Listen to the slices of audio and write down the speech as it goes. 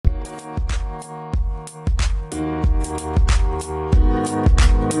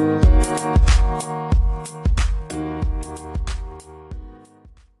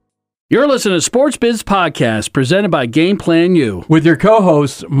You're listening to Sports Biz Podcast presented by Game Plan U with your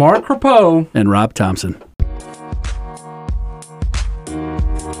co-hosts Mark Rapeau and Rob Thompson.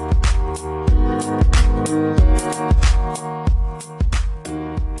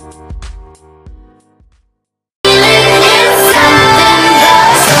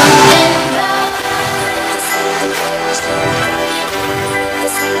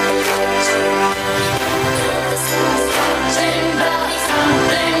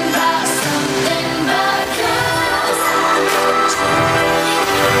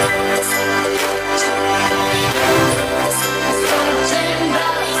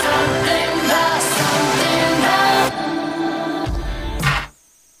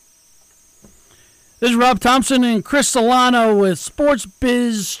 This is Rob Thompson and Chris Solano with Sports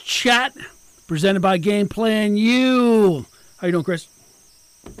Biz Chat, presented by Game Plan U. How you doing, Chris?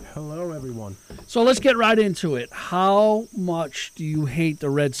 Hello, everyone. So let's get right into it. How much do you hate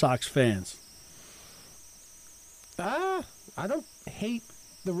the Red Sox fans? I don't hate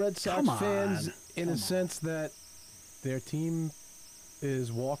the Red Sox fans in a sense that their team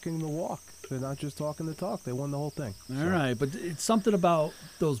is walking the walk. They're not just talking the talk. They won the whole thing. All right, but it's something about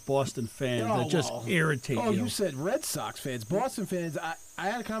those Boston fans that just irritate you. Oh, you said Red Sox fans. Boston fans, I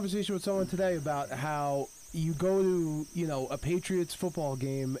had a conversation with someone today about how you go to, a Patriots football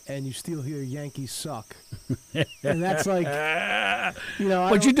game and you still hear Yankees suck. And that's like,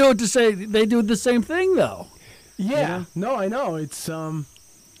 But you do it to say they do the same thing, though. Yeah. No, I know. It's, I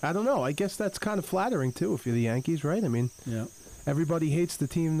don't know. I guess that's kind of flattering, too, if you're the Yankees, right? I mean, everybody hates the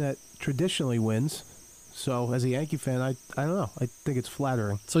team that traditionally wins. So, as a Yankee fan, I don't know. I think it's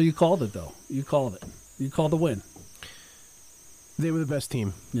flattering. So you called it, though. You called it. You called the win. They were the best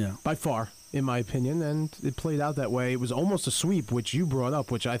team. Yeah. By far, in my opinion, and it played out that way. It was almost a sweep, which you brought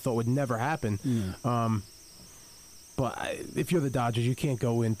up, which I thought would never happen. Yeah. But if you're the Dodgers, you can't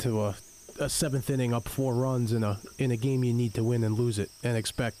go into a seventh inning up 4 runs in a game you need to win and lose it and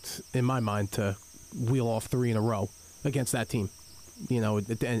expect, in my mind, to wheel off 3 in a row against that team,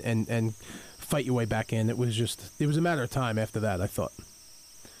 and fight your way back in. It was a matter of time after that, I thought.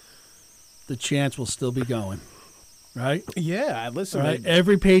 The chance will still be going, right? Yeah, listen. Right?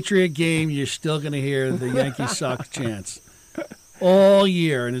 Every Patriot game, you're still going to hear the Yankees suck chants all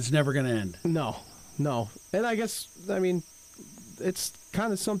year, and it's never going to end. No. And I guess, it's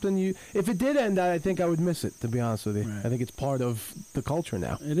kind of something if it did end, I think I would miss it, to be honest with you. Right. I think it's part of the culture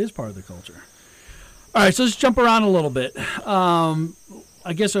now. It is part of the culture. All right, so let's jump around a little bit.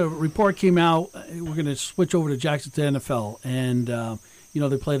 I guess a report came out. We're going to switch over to Jackson to NFL. And,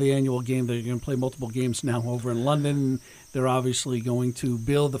 they play the annual game. They're going to play multiple games now over in London. They're obviously going to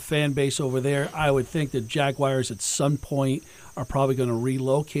build the fan base over there. I would think the Jaguars at some point are probably going to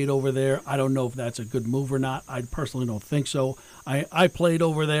relocate over there. I don't know if that's a good move or not. I personally don't think so. I played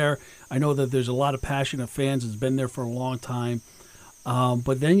over there. I know that there's a lot of passionate fans. It's been there for a long time.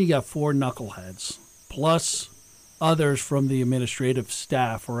 But then you got 4 knuckleheads, plus others from the administrative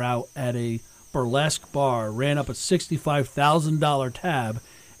staff were out at a burlesque bar, ran up a $65,000 tab,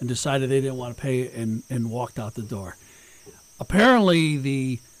 and decided they didn't want to pay it and walked out the door.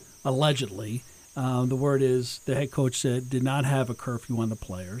 Apparently, allegedly, the word is the head coach said did not have a curfew on the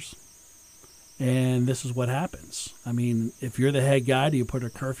players. And this is what happens. I mean, if you're the head guy, do you put a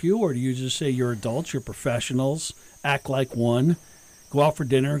curfew, or do you just say you're adults, you're professionals, act like one, go out for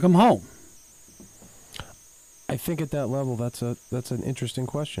dinner and come home? I think at that level, that's an interesting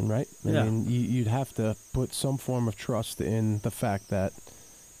question, right? I mean, you'd have to put some form of trust in the fact that,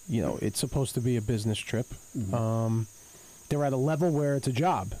 it's supposed to be a business trip. Mm-hmm. They're at a level where it's a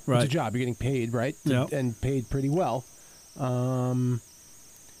job. Right. It's a job. You're getting paid, right? Yep. And paid pretty well.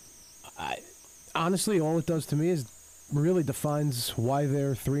 Honestly, all it does to me is really defines why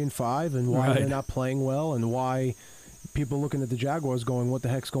they're 3-5 and why they're not playing well and why people looking at the Jaguars going, what the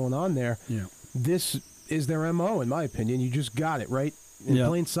heck's going on there? Yeah. This is their MO, in my opinion. You just got it right in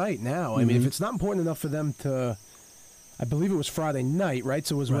plain sight now. I mean, if it's not important enough for them to, I believe it was Friday night, right?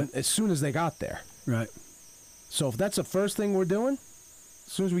 So it was as soon as they got there. Right. So if that's the first thing we're doing,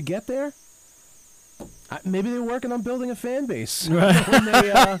 as soon as we get there, maybe they're working on building a fan base. Right. When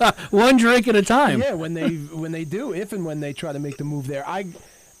they, one drink at a time. Yeah, when they do, if and when they try to make the move there. I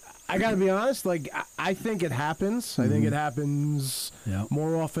got to be honest, I think it happens. Mm-hmm. I think it happens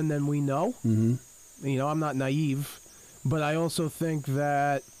more often than we know. Mm-hmm. I'm not naive, but I also think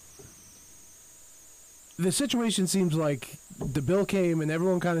that the situation seems like the bill came and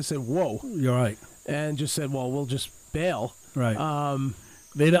everyone kind of said, whoa. You're right. And just said, well, we'll just bail. Right. I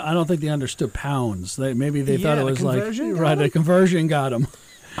don't think they understood pounds. Maybe they thought it was the conversion got them.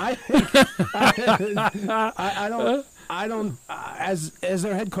 I don't. As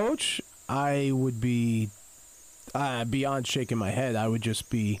their head coach, I would be beyond shaking my head. I would just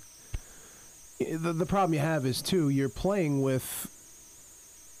be. The problem you have is, too, you're playing with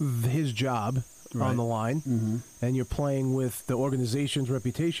his job on the line, and you're playing with the organization's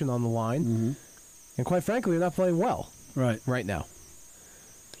reputation on the line, and quite frankly, you're not playing well right now.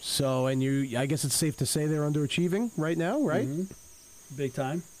 So, and I guess it's safe to say they're underachieving right now, right? Big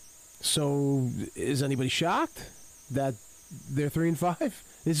time. So, is anybody shocked that they're 3-5?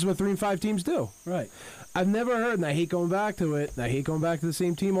 This is what 3-5 teams do. Right. I've never heard, and I hate going back to it, and I hate going back to the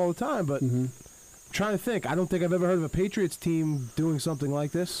same team all the time, but I'm trying to think. I don't think I've ever heard of a Patriots team doing something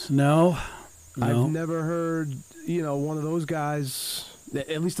like this. No. I've never heard, one of those guys,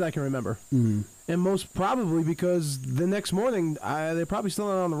 at least that I can remember. And most probably because the next morning, they're probably still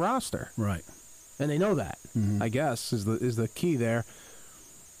not on the roster. Right. And they know that, I guess, is the key there.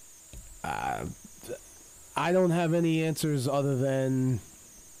 I don't have any answers other than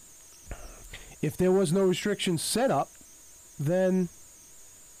if there was no restrictions set up, then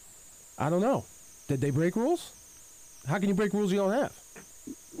I don't know. Did they break rules? How can you break rules you don't have?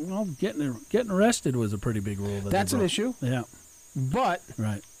 Well, getting arrested was a pretty big rule. That's an issue. Yeah. But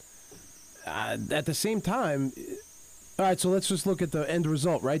right. At the same time, all right, so let's just look at the end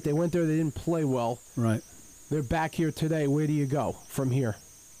result, right? They went there, they didn't play well. Right. They're back here today. Where do you go from here?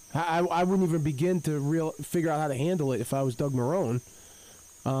 I wouldn't even begin to figure out how to handle it if I was Doug Marrone,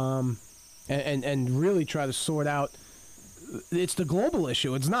 and really try to sort out. It's the global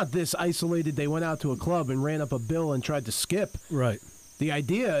issue. It's not this isolated. They went out to a club and ran up a bill and tried to skip. Right. The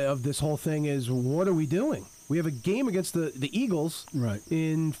idea of this whole thing is, what are we doing? We have a game against the Eagles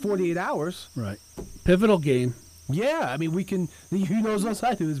in 48 hours. Right. Pivotal game. Yeah, I mean, we can. Who knows us?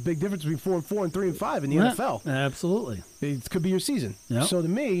 I do. There's a big difference between 4-4 and 3-5 in the NFL. Absolutely. It could be your season. Yep. So to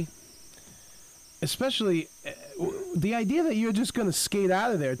me, especially the idea that you're just going to skate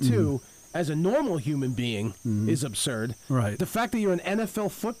out of there too, as a normal human being, is absurd. Right. The fact that you're an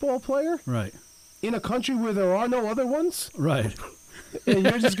NFL football player, right, in a country where there are no other ones, right, and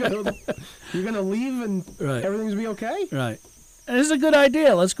you're just going to leave and everything's gonna be okay. Right. And this is a good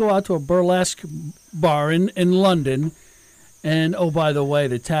idea. Let's go out to a burlesque bar in London, and oh, by the way,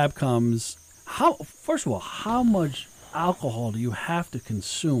 the tab comes. First of all, how much alcohol do you have to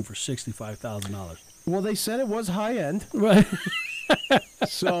consume for $65,000? Well, they said it was high end, right?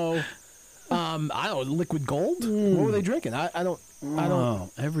 So, I don't know, liquid gold. What were they drinking? I don't.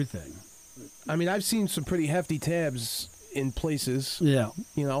 Everything. I mean, I've seen some pretty hefty tabs in places. Yeah.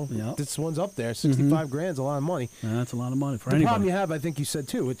 This one's up there. 65 grand's a lot of money. That's a lot of money for anybody. The problem you have, I think you said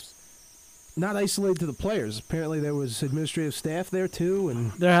too, it's not isolated to the players. Apparently there was administrative staff there too,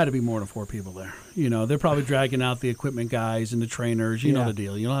 and there had to be more than 4 people there. They're probably dragging out the equipment guys and the trainers. You know the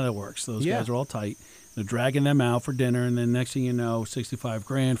deal. You know how that works. Those guys are all tight. They're dragging them out for dinner, and then next thing you know, 65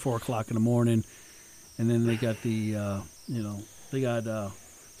 grand, 4 o'clock in the morning, and then they got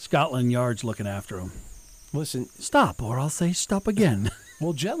Scotland Yard's looking after them. Listen, stop, or I'll say stop again.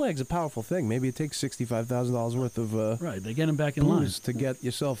 Well, jet lag's a powerful thing. Maybe it takes $65,000 worth of right. They get them back in line to get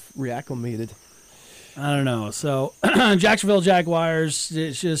yourself reacclimated. I don't know. So Jacksonville Jaguars.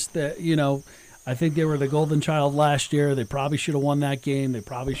 It's just that I think they were the golden child last year. They probably should have won that game. They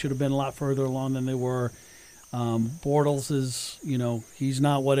probably should have been a lot further along than they were. Bortles is, he's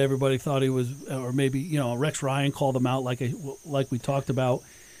not what everybody thought he was, or maybe Rex Ryan called him out like we talked about.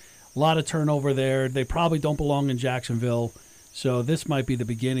 A lot of turnover there. They probably don't belong in Jacksonville. So this might be the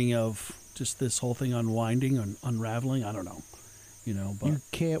beginning of just this whole thing unwinding and unraveling. I don't know. But you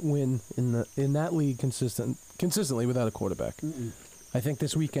can't win in that league consistently without a quarterback. I think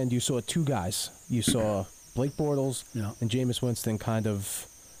this weekend you saw 2 guys. You saw Blake Bortles and Jameis Winston kind of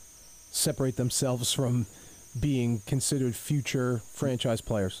separate themselves from being considered future franchise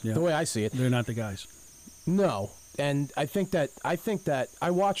players. The way I see it. They're not the guys. No. And I think that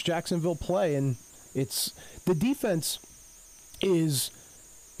I watched Jacksonville play, and it's the defense is,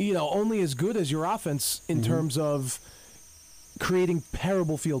 only as good as your offense in terms of creating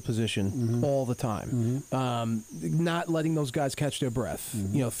terrible field position all the time, not letting those guys catch their breath.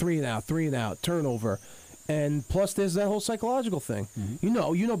 3 and out, turnover, and plus there's that whole psychological thing. You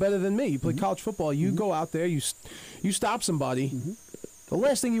know better than me. You play college football. You go out there, you stop somebody. The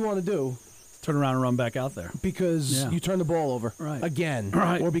last thing you want to do. Turn around and run back out there. Because you turn the ball over again.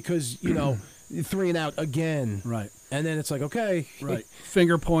 Right. Or because, 3 and out again. Right. And then it's like, okay. Right.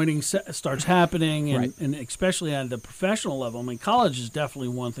 Finger pointing starts happening, and especially at the professional level. I mean, college is definitely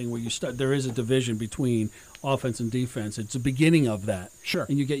one thing where there is a division between offense and defense. It's the beginning of that. Sure.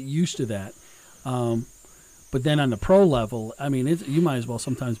 And you get used to that. But then on the pro level, I mean, you might as well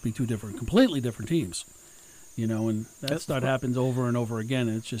sometimes be 2 completely different teams. And that stuff happens over and over again,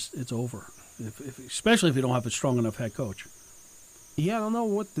 and it's over. Especially if you don't have a strong enough head coach. Yeah, I don't know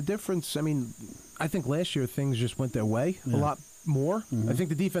what the difference. I mean, I think last year things just went their way a lot more. Mm-hmm. I think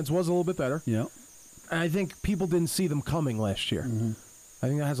the defense was a little bit better. Yeah. And I think people didn't see them coming last year. Mm-hmm. I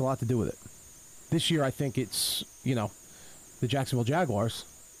think that has a lot to do with it. This year, I think it's, the Jacksonville Jaguars.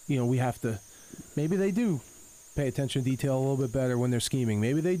 We have to, maybe they do pay attention to detail a little bit better when they're scheming.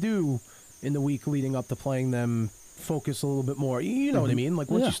 Maybe they do, in the week leading up to playing them, focus a little bit more. You know what I mean?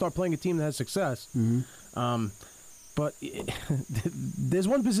 Like, once you start playing a team that has success. Mm-hmm. But there's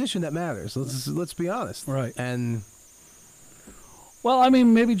one position that matters. Let's be honest. Right. And well, I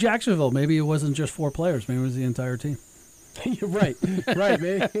mean, maybe Jacksonville. Maybe it wasn't just 4 players. Maybe it was the entire team. you're right. Right,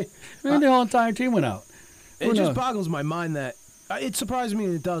 man. Maybe the whole entire team went out. It just boggles my mind that it surprised me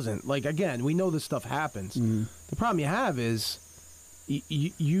it doesn't. Like, again, we know this stuff happens. Mm-hmm. The problem you have is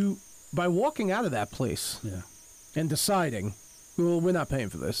you by walking out of that place and deciding, well, we're not paying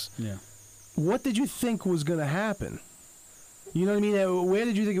for this. Yeah. What did you think was going to happen? You know what I mean? Where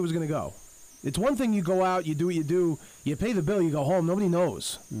did you think it was going to go? It's one thing you go out, you do what you do, you pay the bill, you go home, nobody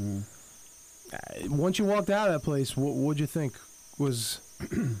knows. Mm-hmm. Once you walked out of that place, what did you think was...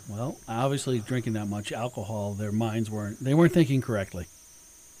 Well, obviously drinking that much alcohol, their minds weren't thinking correctly.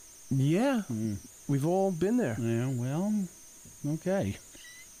 Yeah, we've all been there. Yeah, well, okay.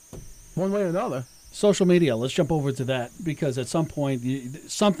 One way or another. Social media, let's jump over to that, because at some point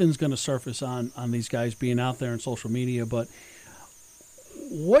something's going to surface on these guys being out there in social media. But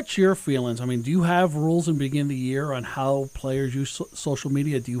what's your feelings? I mean, do you have rules in the beginning of the year on how players use social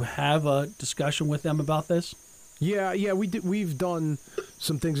media? Do you have a discussion with them about this? Yeah, we've done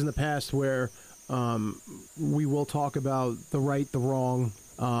some things in the past where we will talk about the right, the wrong.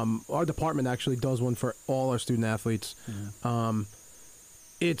 Our department actually does one for all our student athletes. Mm-hmm.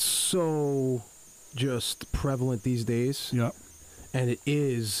 It's so just prevalent these days. Yeah. And it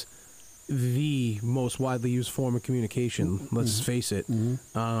is the most widely used form of communication, let's face it.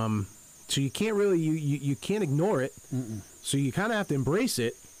 Mm-hmm. So you can't really, you can't ignore it. Mm-mm. So you kind of have to embrace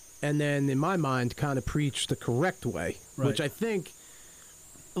it. And then, in my mind, kind of preach the correct way, which I think,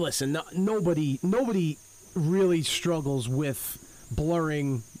 listen, nobody really struggles with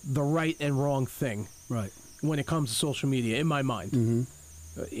blurring the right and wrong thing when it comes to social media, in my mind.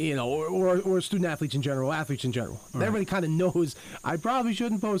 Mm-hmm. Or student athletes in general, athletes in general. Right. Everybody kind of knows, I probably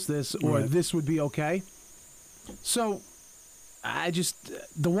shouldn't post this, or this would be okay. So,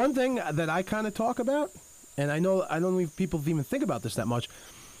 the one thing that I kind of talk about, and I don't know if people even think about this that much,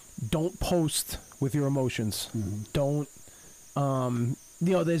 don't post with your emotions. Mm-hmm. Don't,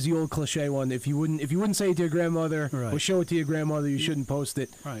 there's the old cliche one. If you wouldn't say it to your grandmother or show it to your grandmother, you shouldn't post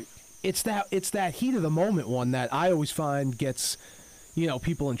it. Right. It's that heat of the moment one that I always find gets,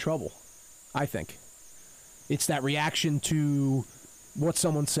 people in trouble. I think it's that reaction to what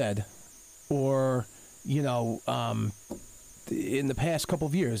someone said, or in the past couple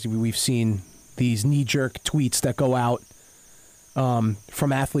of years, we've seen these knee-jerk tweets that go out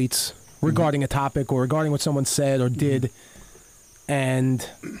from athletes regarding a topic or regarding what someone said or did, and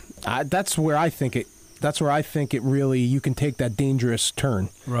that's where I think it really, you can take that dangerous turn.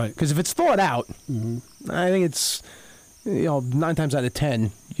 Right. Because if it's thought out, I think it's 9 times out of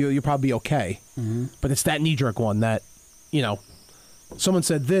 10 you'll probably be okay. Mm-hmm. But it's that knee-jerk one that someone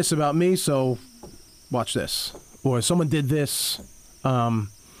said this about me, so watch this, or someone did this.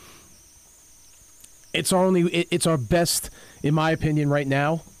 It's our best, in my opinion, right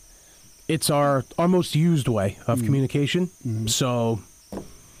now. It's our most used way of communication. Mm-hmm. So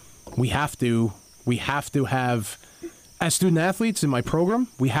we have to have, as student athletes in my program,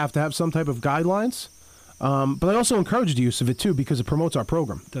 we have to have some type of guidelines. But I also encourage the use of it too, because it promotes our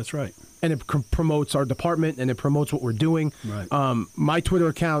program. That's right. And it promotes our department, and it promotes what we're doing. Right. My Twitter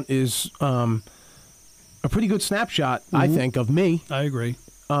account is a pretty good snapshot, I think, of me. I agree.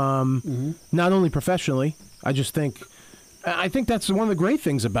 Not only professionally, I think that's one of the great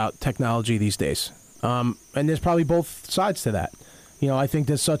things about technology these days. And there's probably both sides to that. I think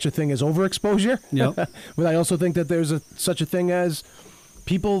there's such a thing as overexposure. Yep. But I also think that there's such a thing as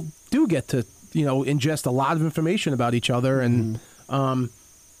people do get to, ingest a lot of information about each other. And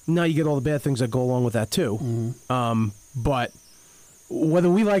now you get all the bad things that go along with that too. Mm-hmm. But whether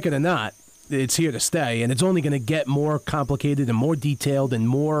we like it or not, it's here to stay, and it's only going to get more complicated and more detailed and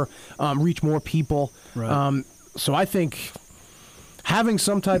more reach more people. Right. So I think having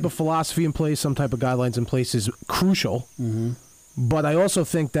some type of philosophy in place, some type of guidelines in place is crucial. Mm-hmm. But I also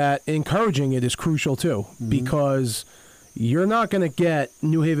think that encouraging it is crucial too, because you're not going to get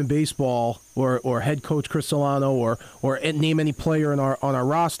New Haven baseball or head coach Chris Solano or name any player on our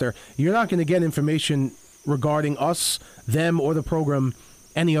roster. You're not going to get information regarding us, them, or the program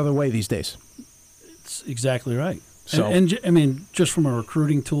any other way these days. It's exactly right. So- I mean, just from a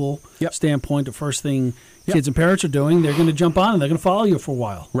recruiting tool Yep. standpoint, the first thing Yep. kids and parents are doing, they're going to jump on and they're going to follow you for a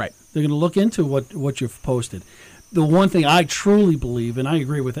while. Right. They're going to look into what you've posted. The one thing I truly believe, and I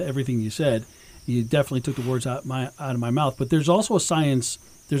agree with everything you said, you definitely took the words out of my mouth, but there's also a science.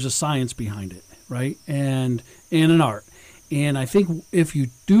 There's a science behind it, right? And an art. And I think if you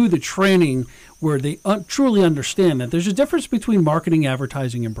do the training where they truly understand that there's a difference between marketing,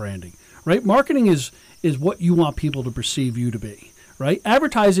 advertising, and branding, right? Marketing is what you want people to perceive you to be, right?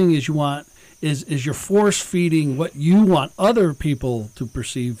 Advertising is you're force feeding what you want other people to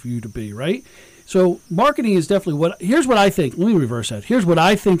perceive you to be, right? So marketing is definitely here's what I think. Let me reverse that. Here's what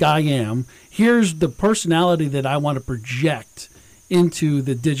I think I am. Here's the personality that I want to project into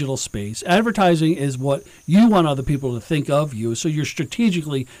the digital space. Advertising is what you want other people to think of you. So you're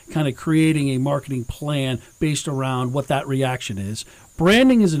strategically kind of creating a marketing plan based around what that reaction is.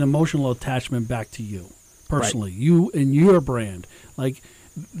 Branding is an emotional attachment back to you personally, you and your brand. Like,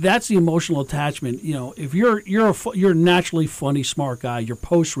 that's the emotional attachment. You know, if you're a naturally funny, smart guy, your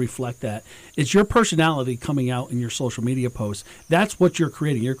posts reflect that. It's your personality coming out in your social media posts. That's what you're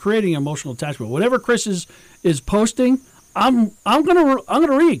creating. You're creating emotional attachment. Whatever Chris is posting, I'm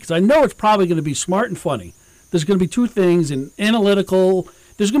gonna read because I know it's probably going to be smart and funny. There's going to be two things, and analytical.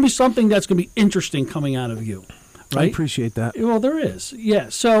 There's going to be something that's going to be interesting coming out of you. Right? I appreciate that. Well, there is, yeah.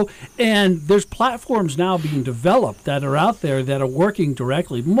 So, and there's platforms now being developed that are out there that are working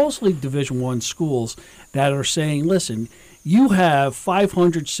directly, mostly Division I schools that are saying, listen, you have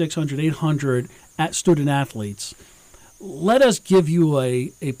 500, 600, 800 student athletes. Let us give you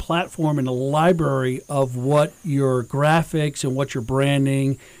a platform and a library of what your graphics and what your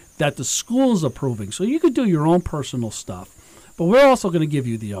branding that the school is approving. So you could do your own personal stuff. But we're also going to give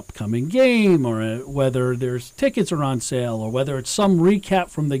you the upcoming game, or whether there's tickets are on sale, or whether it's some recap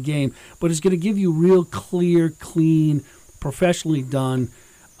from the game. But it's going to give you real clear, clean, professionally done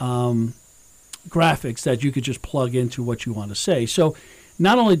graphics that you could just plug into what you want to say. So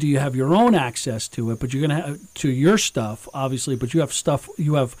not only do you have your own access to it, but you're going to have to your stuff, obviously, but you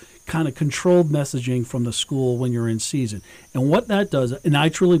have kind of controlled messaging from the school when you're in season. And what that does, and I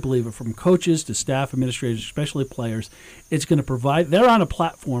truly believe it, from coaches to staff, administrators, especially players, it's going to provide, they're on a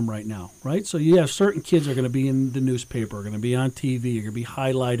platform right now, right? So you have certain kids are going to be in the newspaper, are going to be on TV, are going to be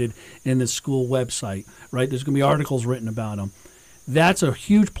highlighted in the school website, right? There's going to be articles written about them. That's a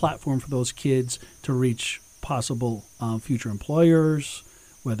huge platform for those kids to reach possible future employers,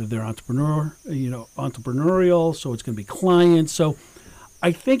 whether they're entrepreneurial, so it's going to be clients. So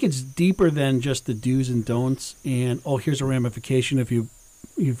I think it's deeper than just the do's and don'ts. And here's a ramification if you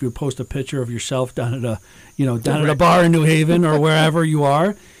post a picture of yourself down at a bar in New Haven or wherever you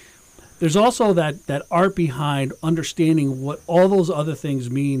are. There's also that art behind understanding what all those other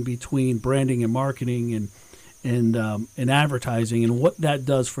things mean between branding and marketing and advertising, and what that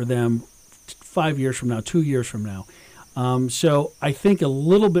does for them 5 years from now, 2 years from now. So I think a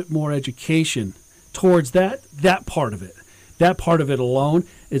little bit more education towards that part of it. That part of it alone,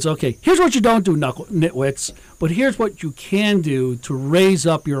 it's okay. Here's what you don't do, nitwits, but here's what you can do to raise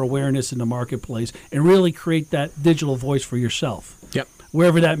up your awareness in the marketplace and really create that digital voice for yourself. Yep.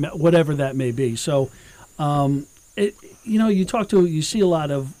 Whatever that may be. So, you see a lot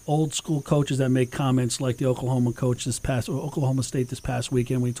of old school coaches that make comments like the Oklahoma State this past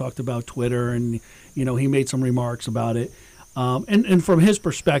weekend. We talked about Twitter, and he made some remarks about it. And from his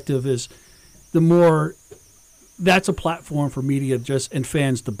perspective, is the more that's a platform for media and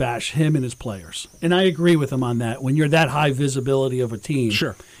fans to bash him and his players. And I agree with him on that. When you're that high visibility of a team,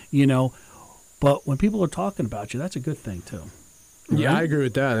 sure, but when people are talking about you, that's a good thing too. Right? Yeah, I agree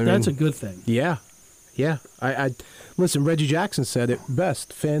with that. That's a good thing. Yeah. I listen. Reggie Jackson said it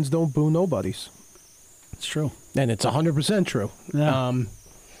best: fans don't boo nobodies. It's true, and it's 100% true. Yeah.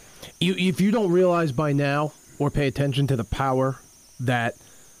 If you don't realize by now or pay attention to the power that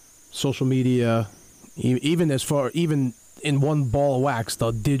social media, even in one ball of wax,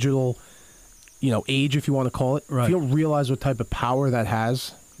 the digital, age, if you want to call it, right. If you don't realize what type of power that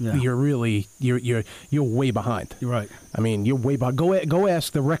has, yeah. you're way behind. You're right. I mean, you're way behind. Go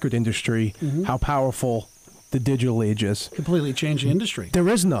ask the record industry how powerful the digital age is. Completely changed the industry. There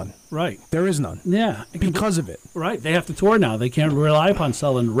is none. Right. There is none. Yeah. Because of it. Right. They have to tour now. They can't rely upon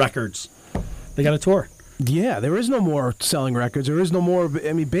selling records. They got to tour. Yeah, there is no more selling records. There is no more.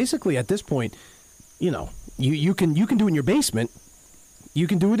 I mean, basically, at this point, you can do it in your basement. You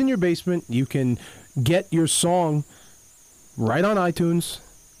can do it in your basement. You can get your song right on iTunes.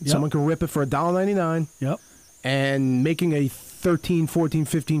 Yep. Someone can rip it for $1.99. Yep. And making a 13, 14,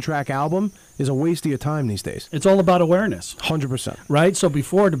 15 track album is a waste of your time these days. It's all about awareness, 100%. right? So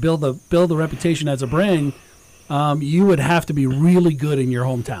before, to build the reputation as a brand, you would have to be really good in your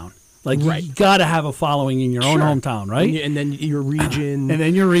hometown. Like, Right. you got to have a following in your own Sure. hometown, right? And then your region. And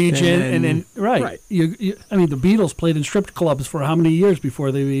then your region, And then- right. right. I mean, the Beatles played in strip clubs for how many years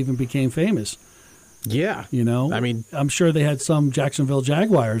before they even became famous? Yeah. You know, I mean- I'm sure they had some Jacksonville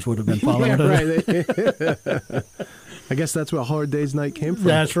Jaguars would have been following Yeah, it. right. I guess that's where Hard Day's Night came from.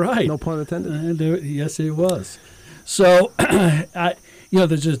 That's right. No pun intended. Yes, it was. So,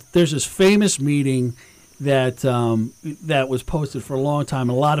 there's this famous meeting that that was posted for a long time.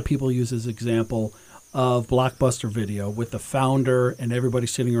 And a lot of people use this example of Blockbuster Video with the founder and everybody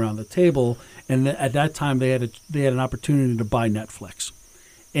sitting around the table. And at that time, they had an opportunity to buy Netflix,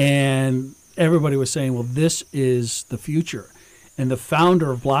 and everybody was saying, "Well, this is the future." And the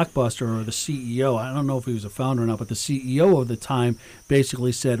founder of Blockbuster, or the CEO, I don't know if he was a founder or not, but the CEO of the time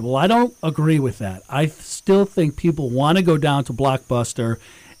basically said, "Well, I don't agree with that. I still think people want to go down to Blockbuster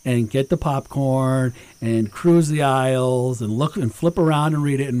and get the popcorn and cruise the aisles and look and flip around and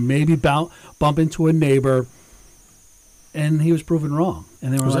read it and maybe bump into a neighbor." And he was proven wrong.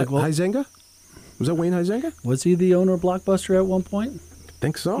 And they were Was like, that "Well, Huizenga? Was that Wayne Huizenga? was he the owner of Blockbuster at one point?"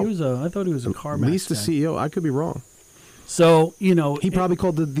 Think so. He was I thought he was a car At least the CEO. I could be wrong. So, He probably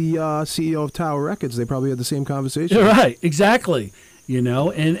called the CEO of Tower Records. They probably had the same conversation. right, exactly.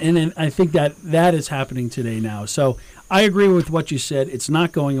 And I think that is happening today now. So I agree with what you said. It's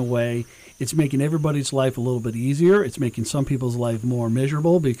not going away. It's making everybody's life a little bit easier. It's making some people's life more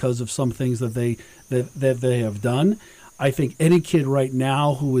miserable because of some things that they have done. I think any kid right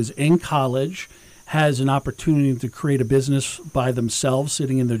now who is in college has an opportunity to create a business by themselves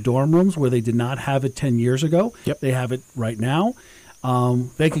sitting in their dorm rooms where they did not have it 10 years ago. Yep. They have it right now.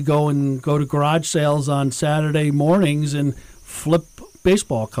 They could go to garage sales on Saturday mornings and flip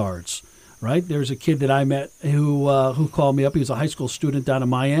baseball cards, right? There's a kid that I met who called me up. He was a high school student down in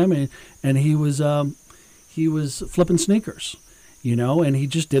Miami, and he was flipping sneakers. And he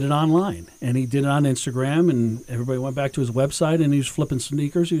just did it online, and he did it on Instagram, and everybody went back to his website, and he was flipping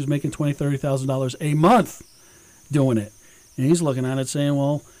sneakers. He was making $20,000-$30,000 a month doing it, and he's looking at it saying,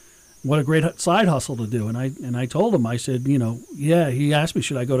 "Well, what a great side hustle to do." And I told him, I said, yeah. He asked me,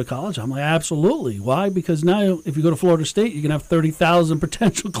 should I go to college? I'm like, absolutely. Why? Because now if you go to Florida State, you can have 30,000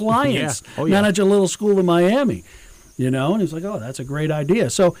 potential clients, Yeah. Oh, yeah. not at your little school in Miami. And he's like, oh, that's a great idea.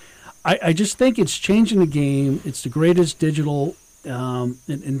 So I just think it's changing the game. It's the greatest digital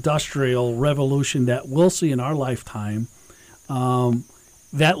industrial revolution that we'll see in our lifetime.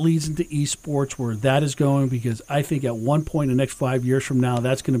 That leads into esports, where that is going, because I think at one point in the next 5 years from now,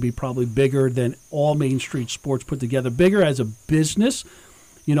 that's going to be probably bigger than all Main Street sports put together. Bigger as a business,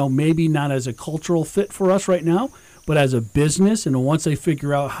 maybe not as a cultural fit for us right now, but as a business. And once they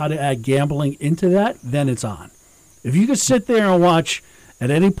figure out how to add gambling into that, then it's on. If you could sit there and watch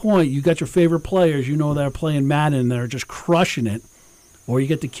at any point, you got your favorite players, that are playing Madden, that are just crushing it, or you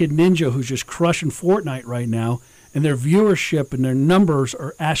get the Kid Ninja who's just crushing Fortnite right now, and their viewership and their numbers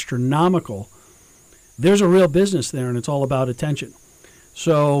are astronomical. There's a real business there, and it's all about attention.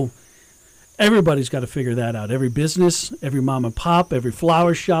 So everybody's got to figure that out. Every business, every mom and pop, every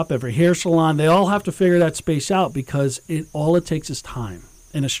flower shop, every hair salon, they all have to figure that space out, because all it takes is time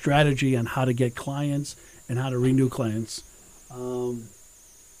and a strategy on how to get clients and how to renew clients.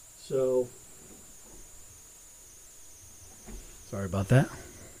 Sorry about that.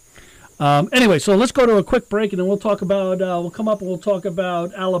 Anyway, so let's go to a quick break, and then we'll talk about. We'll come up and we'll talk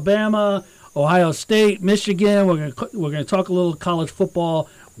about Alabama, Ohio State, Michigan. We're gonna talk a little college football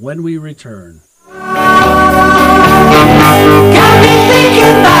when we return. Got me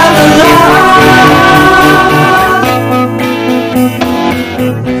thinking about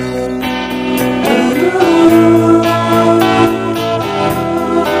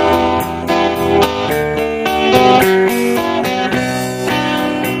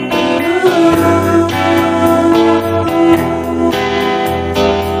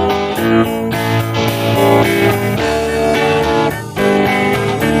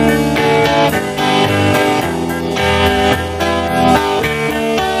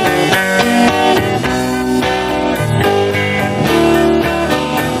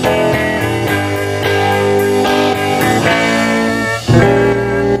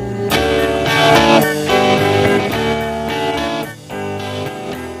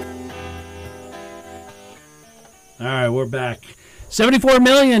We're back. $74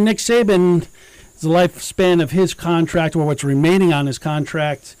 million. Nick Saban is the lifespan of his contract, or what's remaining on his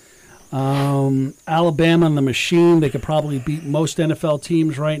contract. Alabama and the machine. They could probably beat most NFL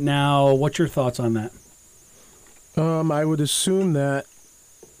teams right now. What's your thoughts on that? I would assume that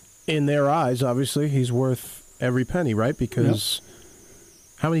in their eyes, obviously, he's worth every penny, right? Because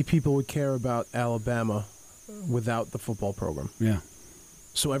how many people would care about Alabama without the football program? Yeah.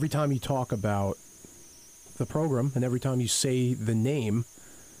 So every time you talk about the program and every time you say the name,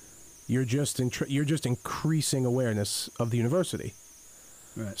 you're just increasing awareness of the university.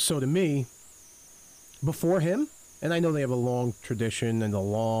 Right. So to me, before him, and I know they have a long tradition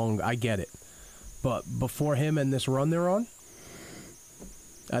and I get it, but before him and this run they're on,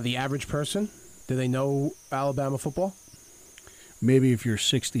 the average person, do they know Alabama football? Maybe if you're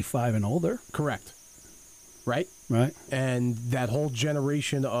 65 and older. Correct. Right? Right. And that whole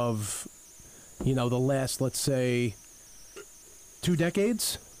generation of, the last, let's say, 2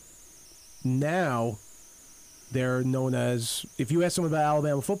 decades, now they're known as, if you ask them about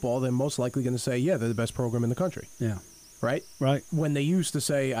Alabama football, they're most likely going to say, yeah, they're the best program in the country. Yeah. Right? Right. When they used to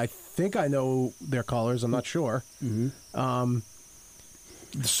say, I think I know their colors, I'm not sure. Mm-hmm.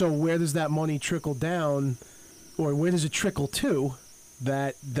 So where does that money trickle down, or where does it trickle to,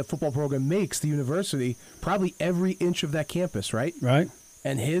 that the football program makes the university probably every inch of that campus, right? Right.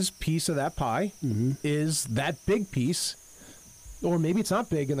 And his piece of that pie is that big piece, or maybe it's not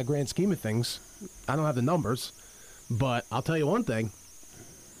big in the grand scheme of things. I don't have the numbers, but I'll tell you one thing.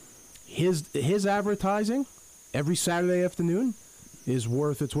 His advertising every Saturday afternoon is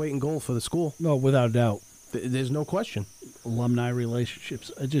worth its weight in gold for the school. No, without a doubt. There's no question. Alumni relationships.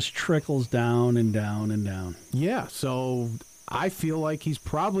 It just trickles down and down and down. Yeah, so I feel like he's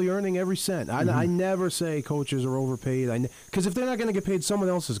probably earning every cent. I never say coaches are overpaid. Because if they're not going to get paid, someone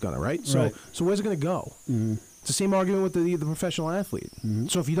else is going to, right? So where's it going to go? Mm-hmm. It's the same argument with the professional athlete. Mm-hmm.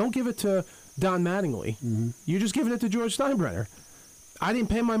 So if you don't give it to Don Mattingly, you're just giving it to George Steinbrenner. I didn't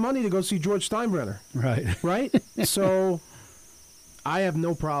pay my money to go see George Steinbrenner. Right. Right? So I have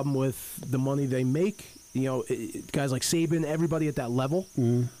no problem with the money they make. Guys like Saban, everybody at that level.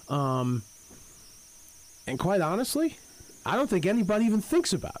 Mm-hmm. And quite honestly, I don't think anybody even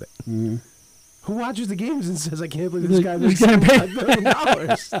thinks about it. Mm-hmm. Who watches the games and says, I can't believe this guy makes He's getting paid.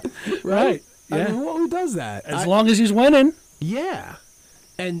 $75 million? Right? Yeah. I mean, who does that? As long as he's winning. Yeah.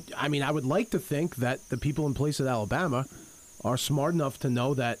 And, I mean, I would like to think that the people in place at Alabama are smart enough to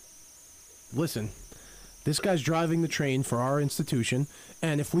know that, listen, this guy's driving the train for our institution,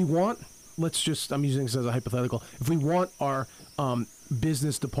 and if we want, I'm using this as a hypothetical, if we want our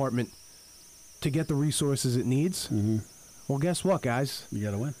business department to get the resources it needs, well, guess what, guys? You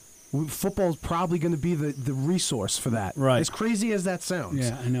got to win. Football's probably going to be the resource for that. Right. As crazy as that sounds.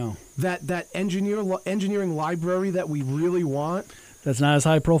 Yeah, I know. That engineering library that we really want. That's not as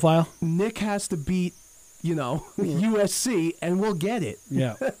high profile? Nick has to beat, USC, and we'll get it.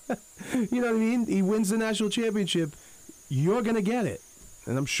 Yeah. You know what I mean? He wins the national championship. You're going to get it.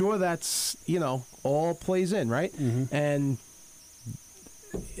 And I'm sure that's, all plays in, right? Mm-hmm. And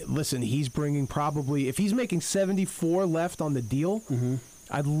listen, he's bringing probably, if he's making 74 left on the deal,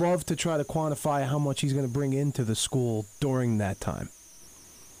 I'd love to try to quantify how much he's going to bring into the school during that time.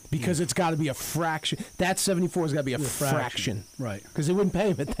 Because it's got to be a fraction. That 74 has got to be a fraction. Right. Because they wouldn't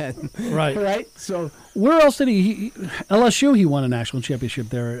pay him at 10. Right. Right? So where else did LSU, he won a national championship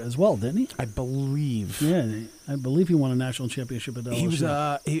there as well, didn't he? I believe. Yeah, I believe he won a national championship at LSU. He was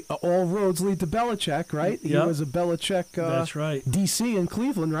all roads lead to Belichick, right? He Yep. was a Belichick That's right. DC in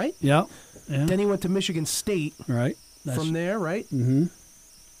Cleveland, right? Yeah. Yeah. Then he went to Michigan State Right. from there, right? Mm-hmm.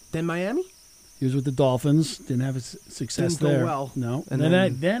 Then Miami? He was with the Dolphins. Didn't have success Didn't go there. well. No. And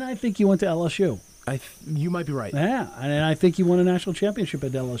And then I think he went to LSU. You might be right. Yeah, and I think he won a national championship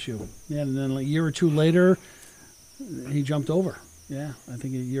at LSU. Yeah, and then a year or two later, he jumped over. Yeah, I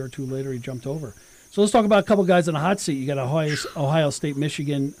think a year or two later he jumped over. So let's talk about a couple guys on the hot seat. You got Ohio State,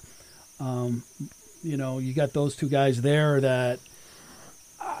 Michigan. You got those two guys there that,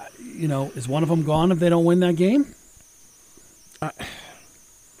 is one of them gone if they don't win that game?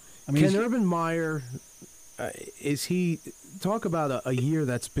 I mean, Can Urban Meyer, is he, talk about a year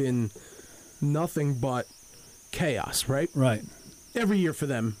that's been nothing but chaos, right? right. Every year for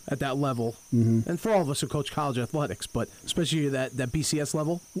them at that level, and for all of us who coach college athletics, but especially that BCS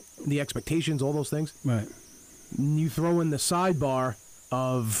level, the expectations, all those things. Right. You throw in the sidebar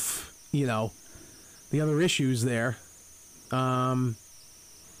of, the other issues there. I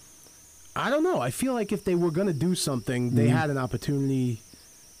don't know. I feel like if they were going to do something, they had an opportunity.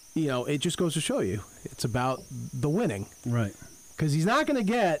 It just goes to show you. It's about the winning. Right. Because he's not going to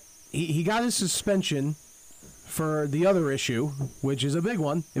get... He got his suspension for the other issue, which is a big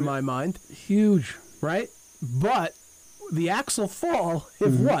one in my mind. Huge. Right? But the axe will fall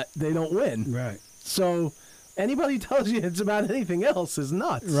if what? They don't win. Right. So anybody who tells you it's about anything else is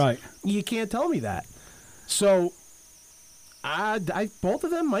nuts. Right. You can't tell me that. So Both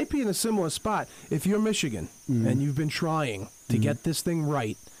of them might be in a similar spot. If you're Michigan and you've been trying to get this thing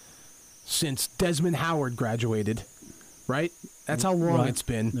right since Desmond Howard graduated, right? That's how long it's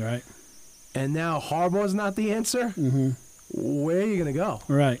been. Right. And now Harbaugh's not the answer. Where are you going to go?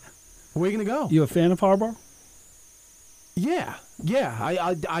 Right. Where are you going to go? You a fan of Harbaugh? Yeah.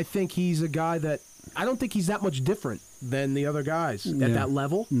 I think he's a guy that I don't think he's that much different than the other guys at that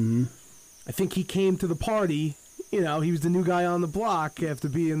level. I think he came to the party. He was the new guy on the block after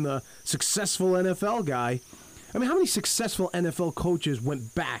being the successful NFL guy. I mean, how many successful NFL coaches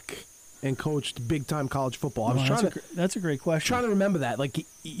went back and coached big-time college football? I was That's a great question. trying to remember that. Like,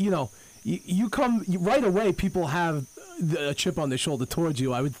 you come right away. People have a chip on their shoulder towards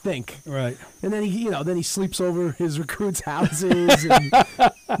you, I would think. Right. And then he sleeps over his recruits' houses and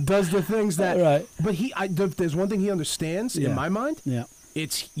does the things that. Right. But there's one thing he understands in my mind. Yeah.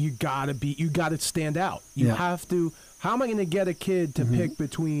 It's you gotta stand out. You have to. How am I going to get a kid to pick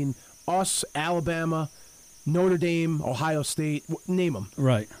between us, Alabama, Notre Dame, Ohio State? Name them.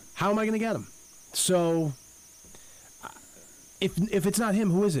 Right. How am I going to get him? So, if it's not him,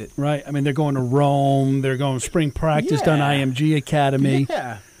 who is it? Right. I mean, they're going to Rome. They're going to spring practice down IMG Academy.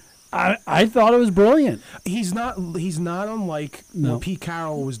 Yeah. I thought it was brilliant. He's not unlike what Pete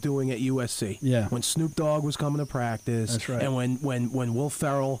Carroll was doing at USC. Yeah. When Snoop Dogg was coming to practice. That's right. And when Will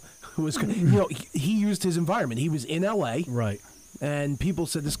Ferrell was, he used his environment. He was in L.A. Right. And people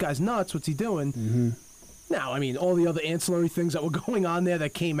said, this guy's nuts. What's he doing? Now, I mean, all the other ancillary things that were going on there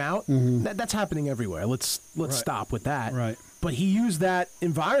that came out, that's happening everywhere. Let's stop with that. Right. But he used that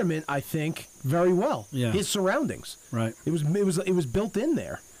environment, I think, very well. Yeah. His surroundings. Right. It was built in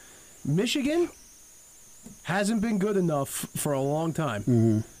there. Michigan hasn't been good enough for a long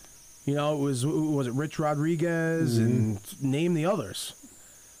time. It was Rich Rodriguez and name the others.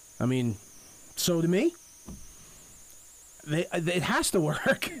 I mean, so to me, it has to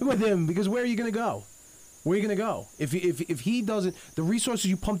work with him because where are you going to go? Where are you going to go? If he doesn't, the resources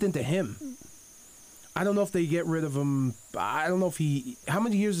you pumped into him, I don't know if they get rid of him. I don't know if how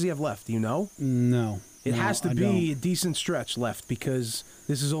many years does he have left? Do you know? No. It has to be a decent stretch left because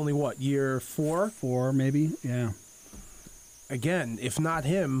this is only, year 4? 4, maybe? Yeah. Again, if not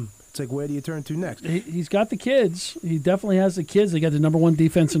him, it's like, where do you turn to next? He's got the kids. He definitely has the kids. They got the number 1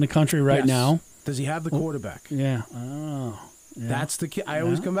 defense in the country right now. Does he have the quarterback? Yeah. Oh. Yeah. That's the key. I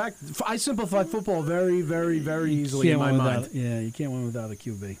always come back. I simplify football very, very, very easily in my mind. You can't win without a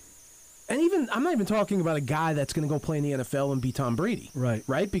QB. And I'm not even talking about a guy that's going to go play in the NFL and be Tom Brady. Right.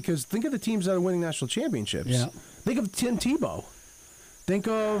 Right? Because think of the teams that are winning national championships. Yeah. Think of Tim Tebow. Think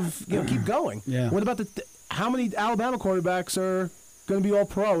of, keep going. Yeah. What about how many Alabama quarterbacks are going to be all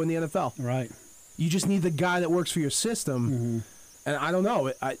pro in the NFL? Right. You just need the guy that works for your system. And I don't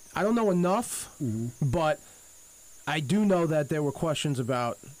know. I don't know enough, but I do know that there were questions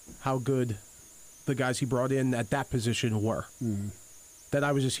about how good the guys he brought in at that position were. That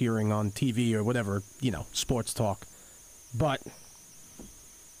I was just hearing on TV or whatever, sports talk. But,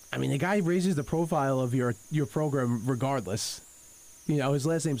 I mean, the guy raises the profile of your program regardless. His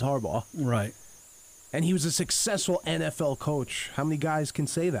last name's Harbaugh. Right. And he was a successful NFL coach. How many guys can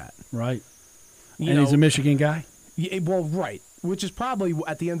say that? Right. He's a Michigan guy? Yeah, well, right. Which is probably,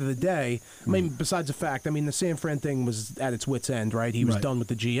 at the end of the day, I mean, besides the fact, the San Fran thing was at its wit's end, right? He was done with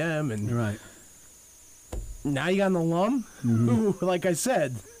the GM. And right. Now you got an alum who, like I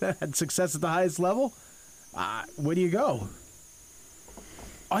said, had success at the highest level. Where do you go?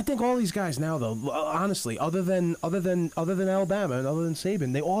 I think all these guys now, though, honestly, other than Alabama and other than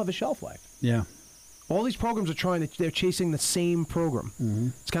Saban, they all have a shelf life. Yeah. All these programs they're chasing the same program.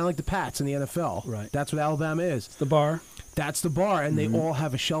 It's kind of like the Pats in the NFL. Right. That's what Alabama is. It's the bar. That's the bar, and they all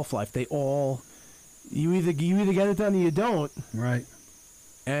have a shelf life. They all, you either get it done or you don't. Right.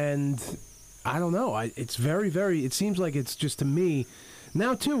 And I don't know. It's very, very. It seems like it's just to me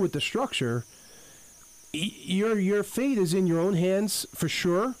now too with the structure. Your fate is in your own hands for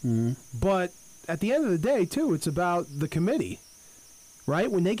sure. But at the end of the day, too, it's about the committee, right?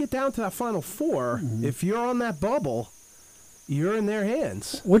 When they get down to that Final Four, if you're on that bubble, you're in their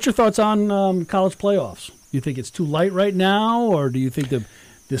hands. What's your thoughts on college playoffs? Do you think it's too light right now, or do you think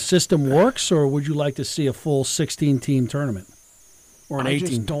the system works, or would you like to see a full 16-team tournament? Or an 18. I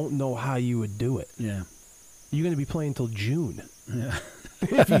just don't know how you would do it. Yeah. You're going to be playing until June. Yeah.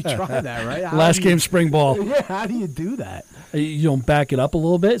 If you try that, right? Last game spring ball. Yeah, how do you do that? You don't back it up a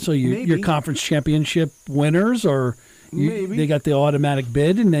little bit, so your conference championship winners, or they got the automatic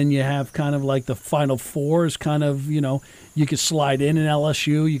bid, and then you have kind of like the Final Four is kind of, you could slide in an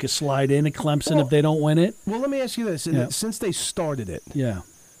LSU, you could slide in a Clemson if they don't win it. Well, let me ask you this. Since they started it, yeah,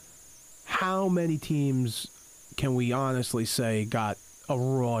 how many teams can we honestly say got a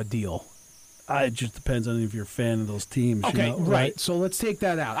raw deal? It just depends on if you're a fan of those teams. Okay, you know, right. So let's take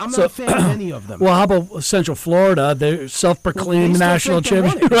that out. I'm So- not a fan of any of them. Well, how about Central Florida? They're self-proclaimed Well, they national still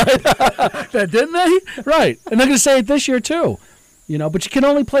think champion, right? Didn't they? Right. And they're going to say it this year too. You know, but you can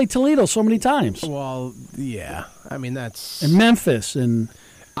only play Toledo so many times, Well, yeah. I mean, that's and Memphis, and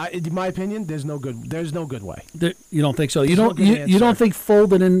in my opinion. There's no good way. you don't think so? You There's no don't. good You answer. don't think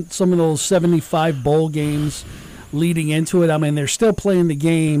folding in some of those 75 bowl games leading into it? I mean, they're still playing the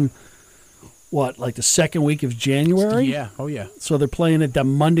game. What, like the second week of January? Yeah. Oh yeah. So they're playing it that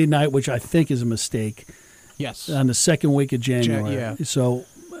Monday night, which I think is a mistake. Yes. On the second week of January. yeah. So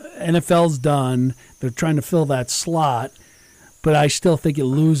NFL's done. They're trying to fill that slot, but I still think it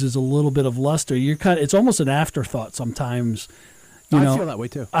loses a little bit of luster. It's almost an afterthought sometimes. You know, I feel that way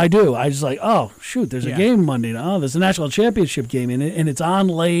too. I do. I just like, oh shoot, there's a Yeah. game Monday night. Oh, there's a national championship game, and it's on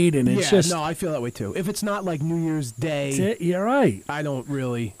late, and it's Yeah. just. No, I feel that way too. If it's not like New Year's Day, You're right. I don't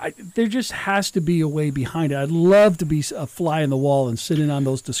really. There just has to be a way behind it. I'd love to be a fly in the wall and sit in on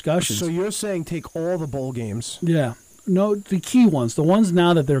those discussions. So you're saying take all the bowl games? Yeah. No, the key ones, the ones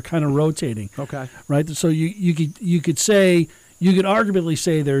now that they're kind of rotating, Okay. right? So you could arguably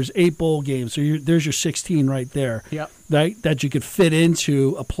say there's 8 bowl games, so there's your 16 right there. Yep. That you could fit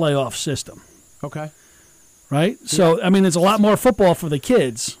into a playoff system, Okay. right? So I mean, it's a lot more football for the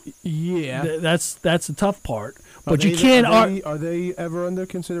kids. Yeah. That's the tough part. Are But you they- can't. Are they ever under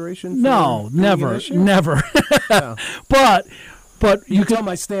consideration? For No, being never, an issue? never. No. But You you tell could.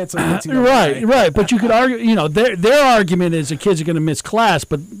 my stance on it. Right. But you could argue, their argument is the kids are going to miss class,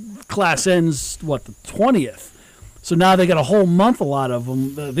 but class ends, the 20th. So now they got a whole month, a lot of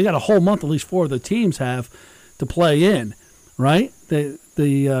them. They got a whole month, at least 4 of the teams have, to play in, right?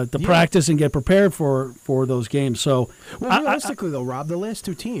 To practice and get prepared for those games. So Well, realistically, though, Rob, the last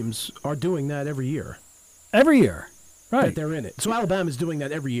 2 teams are doing that every year. every year. That Right. they're in it. So Alabama's doing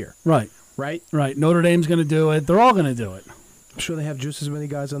that every year, Right. right? Right. Notre Dame's going to do it. They're all going to do it. I'm sure they have just as many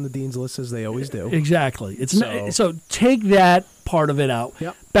guys on the dean's list as they always do. Exactly. So- So take that part of it out.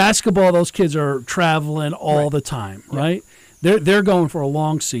 Yep. Basketball, those kids are traveling all Right. the time, Yep. right? They're going for a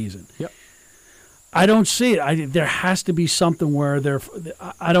long season. Yep. I don't see it. There has to be something where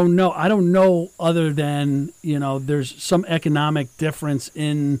I don't know. I don't know other than there's some economic difference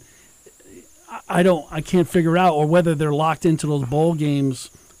in. I can't figure out, or whether they're locked into those bowl games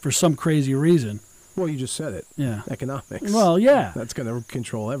for some crazy reason. Well, you just said it. Yeah. Economics. Well, yeah. That's going to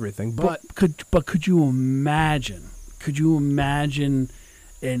control everything. But Could you imagine? Could you imagine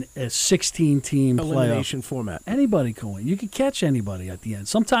a 16-team playoff? elimination format. Anybody can win. You could catch anybody at the end.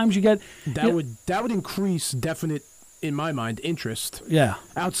 Sometimes you get That would increase definite, in my mind, interest yeah,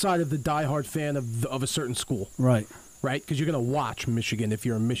 outside of the diehard fan of a certain school, right, right? Because you're going to watch Michigan if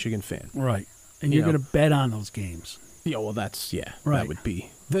you're a Michigan fan. right, and You you're know. going to bet on those games. Yeah, well, that's Right. That would be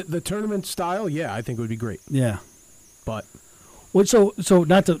the tournament style. Yeah, I think would be great. Yeah. But Well, so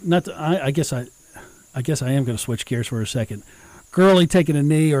not to. I guess I am going to switch gears for a second. Gurley taking a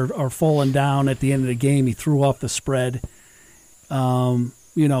knee or falling down at the end of the game. He threw off the spread.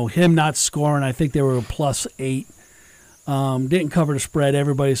 Him not scoring. I think they were a +8. Didn't cover the spread.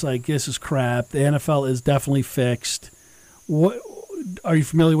 Everybody's like, this is crap. The NFL is definitely fixed. What are you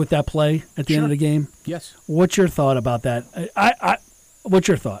familiar with that play at the end of the game? yes, What's your thought about that? What's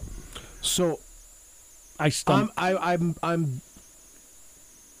your thought? so I stumped.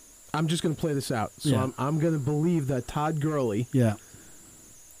 I'm just going to play this out. So Yeah. I'm going to believe that Todd Gurley Yeah.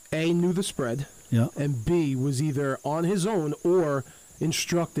 A, knew the spread, Yeah. and B, was either on his own or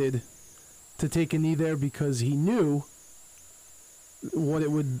instructed to take a knee there because he knew what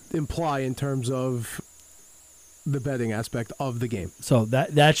it would imply in terms of the betting aspect of the game. So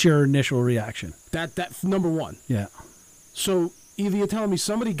that's your initial reaction. That's number one. Yeah. So either you're telling me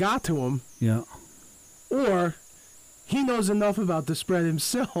somebody got to him, Yeah. or he knows enough about the spread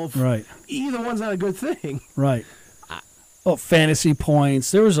himself. Right. Either one's not a good thing. Right. Oh, fantasy points.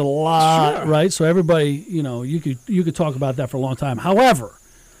 There was a lot, Sure. right? So everybody, you could talk about that for a long time. However,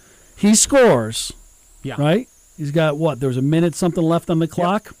 he scores, Yeah. right? He's got what? There was a minute something left on the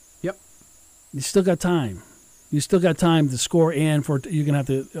clock. Yep. You still got time. You still got time to score, and you're gonna have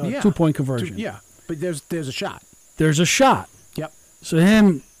to Yeah. 2-point conversion. Yeah. But there's a shot. There's a shot. Yep. So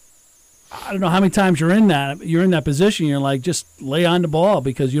I don't know how many times you're in that position. You're like, just lay on the ball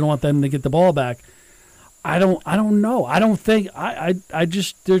because you don't want them to get the ball back. I don't know. I don't think I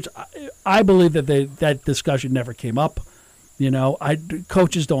believe that discussion never came up.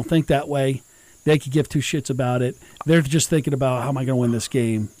 Coaches don't think that way. They could give 2 shits about it. They're just thinking about how am I going to win this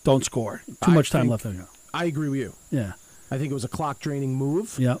game? Don't score. Too much time left. I agree with you. Yeah. I think it was a clock draining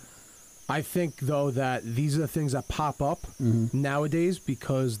move. Yeah. I think, though, that these are the things that pop up nowadays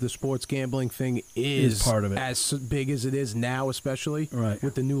because the sports gambling thing is part of it. as big as it is now, especially Right.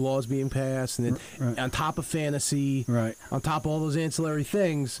 with the new laws being passed. And Right. on top of fantasy, Right. on top of all those ancillary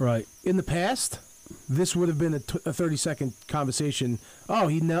things, Right. in the past, this would have been a 30-second conversation. Oh,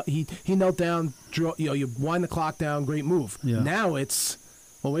 he knelt down, you wind the clock down, great move. Yeah. Now it's,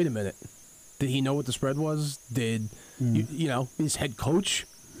 well, wait a minute. Did he know what the spread was? Did, his head coach?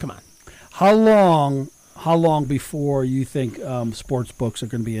 Come on. How long before you think sports books are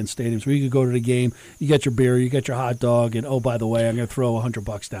going to be in stadiums where you could go to the game, you get your beer, you get your hot dog, and oh, by the way, I'm going to throw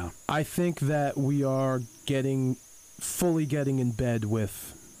 $100 down? I think that we are fully getting in bed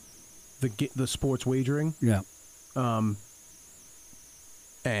with the sports wagering, Yeah.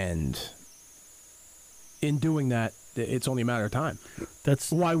 and in doing that, it's only a matter of time.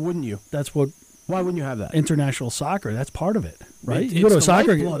 That's Why wouldn't you? what Why wouldn't you have that? international soccer, that's part of it, right? It- You go to a it's the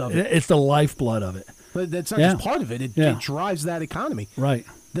soccer lifeblood of it. it's the lifeblood of it. But that's not Yeah. just part of it. Yeah. It drives that economy, Right.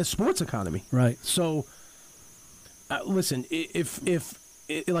 the sports economy. Right. So, listen, if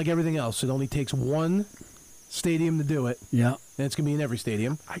like everything else, it only takes one stadium to do it, Yeah. and it's going to be in every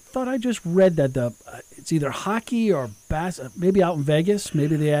stadium. I thought I just read that it's either hockey or maybe out in Vegas,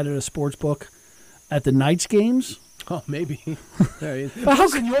 maybe they added a sports book at the Knights games. Oh, maybe. how-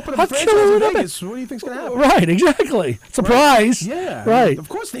 Listen, you open how up a franchise killer in would it be? Vegas, what do you think's going to happen? Right, exactly. Surprise. Yeah, Right. Of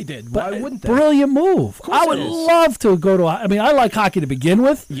course they did. But Why wouldn't they? brilliant move. course I would it is. love to go to. I mean, I like hockey to begin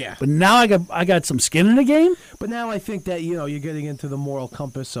with. Yeah. But now I got some skin in the game. But now I think that you're getting into the moral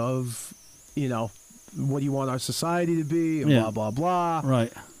compass of what do you want our society to be and Yeah. blah blah blah.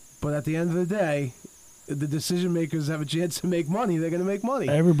 Right. But at the end of the day, the decision makers have a chance to make money. They're going to make money.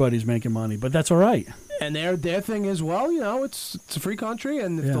 Everybody's making money, but that's all right. And their thing is, well, it's a free country,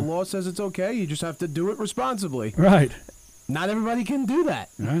 and if Yeah. the law says it's okay, you just have to do it responsibly. Right. Not everybody can do that.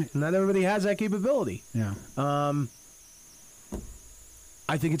 Right. Not everybody has that capability. Yeah.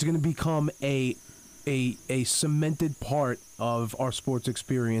 I think it's going to become a cemented part of our sports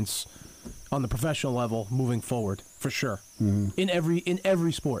experience on the professional level moving forward, for sure. In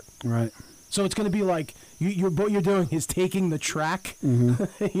every sport. Right. So it's going to be like what you're doing is taking the track,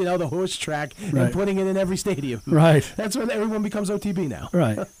 the horse track, Right. and putting it in every stadium. Right. That's when everyone becomes OTB now.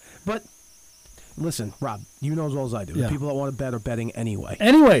 Right. But listen, Rob, you know as well as I do. Yeah. The people that want to bet are betting anyway.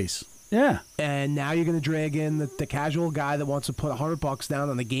 Anyways. Yeah. And now you're going to drag in the casual guy that wants to put $100 down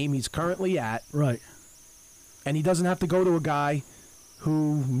on the game he's currently at, Right. and he doesn't have to go to a guy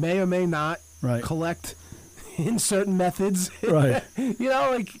who may or may not Right. collect in certain methods. Right.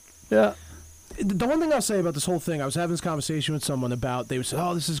 Yeah. The one thing I'll say about this whole thing, I was having this conversation with someone about, they said,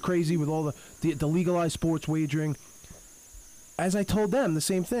 oh, this is crazy with all the legalized sports wagering. As I told them, the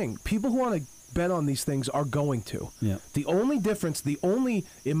same thing. People who want to bet on these things are going to. Yeah. The only difference,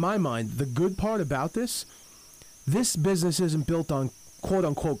 in my mind, the good part about this business isn't built on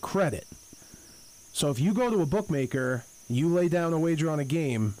quote-unquote credit. So if you go to a bookmaker, you lay down a wager on a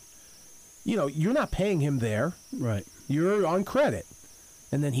game, you're not paying him there. Right. You're on credit.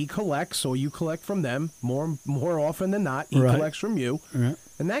 And then he collects, or you collect from them. More often than not, he Right. collects from you. Right.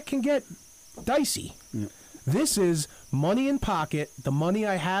 And that can get dicey. Yeah. This is money in pocket, the money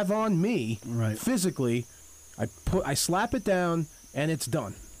I have on me Right. physically. I slap it down, and it's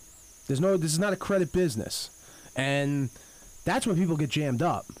done. This is not a credit business. And that's when people get jammed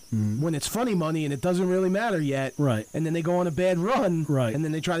up. When it's funny money and it doesn't really matter yet. Right. And then they go on a bad run. Right. And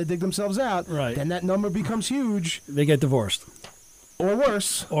then they try to dig themselves out. Right. Then that number becomes huge. They get divorced. Or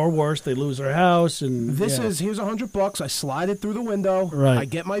worse. Or worse, they lose their house and Here's $100. I slide it through the window. Right. I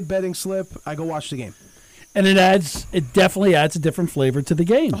get my betting slip. I go watch the game. And it definitely adds a different flavor to the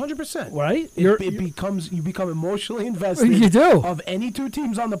game. 100%. Right? You become emotionally invested. You do. Of any two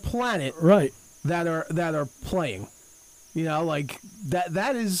teams on the planet Right. that are playing.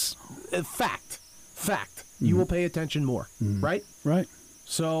 That is a fact. Fact. You will pay attention more. Right? Right.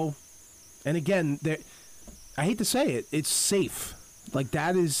 So, and again, I hate to say it, it's safe.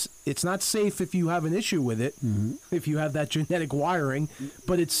 It's not safe if you have an issue with it, if you have that genetic wiring,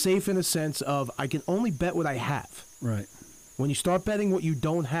 but it's safe in a sense of I can only bet what I have. Right. When you start betting what you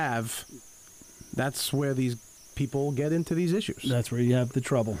don't have, that's where these people get into these issues. That's where you have the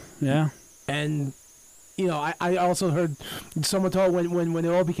trouble. Yeah. And, I also heard someone talk when it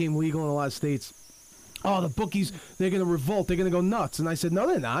all became legal in a lot of states, oh, the bookies, they're going to revolt. They're going to go nuts. And I said, no,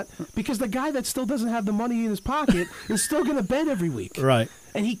 they're not. Because the guy that still doesn't have the money in his pocket is still going to bet every week. Right.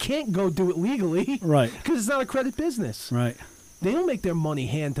 And he can't go do it legally. Right. Because it's not a credit business. Right. They don't make their money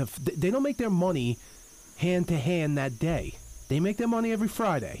hand to hand that day. They make their money every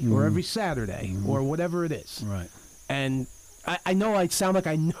Friday or every Saturday or whatever it is. Right. And I know I sound like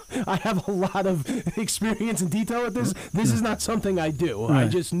I have a lot of experience and detail with this. This is not something I do. I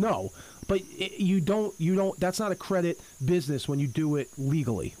Right. just know. But you don't. That's not a credit business when you do it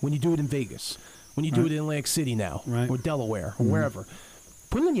legally. When you do it in Vegas, when you do it in Atlantic City now, Right. or Delaware, or wherever.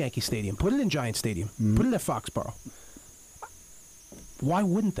 Put it in Yankee Stadium. Put it in Giant Stadium. Put it at Foxborough. Why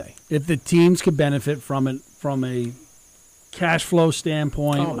wouldn't they? If the teams could benefit from it from a cash flow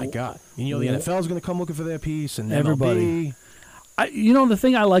standpoint. Oh my God! You know the NFL is going to come looking for their piece, and Everybody. MLB. The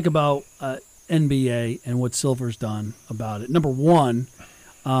thing I like about NBA and what Silver's done about it. Number one,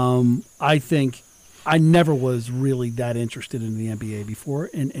 I think I never was really that interested in the NBA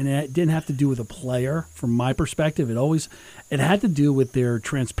before, and it didn't have to do with a player. From my perspective, it had to do with their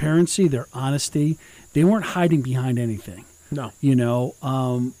transparency, their honesty. They weren't hiding behind anything. No.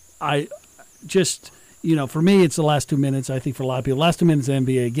 I just, for me, it's the last 2 minutes. I think for a lot of people, last 2 minutes of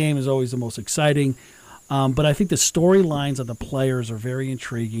the NBA game is always the most exciting. But I think the storylines of the players are very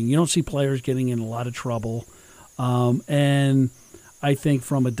intriguing. You don't see players getting in a lot of trouble. And I think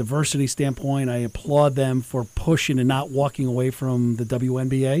from a diversity standpoint, I applaud them for pushing and not walking away from the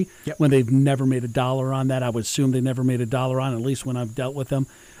WNBA when they've never made $1 on that. I would assume they never made $1 on, at least when I've dealt with them.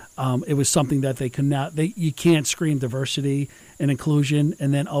 It was something that they could not. You can't scream diversity and inclusion,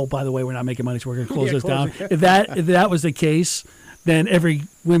 and then by the way, we're not making money, so we're going to close this down. If that was the case, then every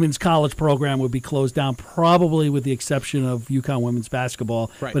women's college program would be closed down, probably with the exception of UConn women's basketball.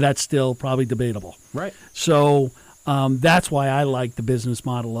 Right. But that's still probably debatable. Right. So that's why I like the business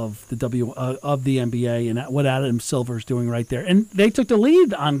model of the NBA and what Adam Silver's doing right there. And they took the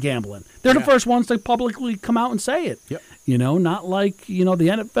lead on gambling. They're the first ones to publicly come out and say it. Yep. Not like the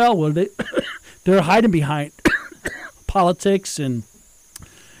NFL where they're hiding behind politics and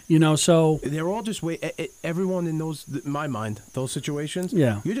so They're all just everyone in my mind, those situations.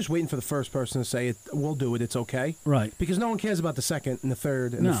 Yeah. You're just waiting for the first person to say, "We'll do it. It's okay." Right. Because no one cares about the second and the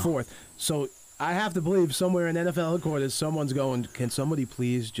third and No. the fourth. So I have to believe somewhere in NFL headquarters, someone's going, "Can somebody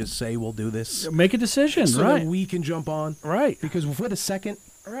please just say we'll do this?" make a decision, So right? that we can jump on. Right. Because if we're the second,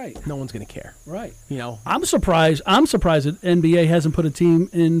 Right. no one's going to care. Right. I'm surprised that NBA hasn't put a team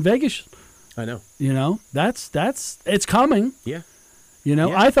in Vegas. I know. That's it's coming. Yeah. Yeah.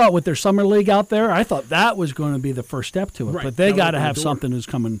 I thought with their summer league out there, I thought that was going to be the first step to it. Right. But they That got to opened the have door. something who's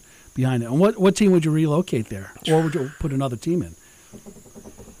coming behind it. And what team would you relocate there, or would you put another team in?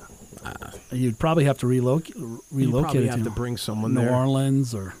 You'd probably have to relocate. You probably a have team. to bring someone New there.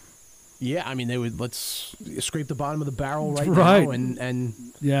 Orleans or Yeah, I mean, they would let's scrape the bottom of the barrel right Right. now and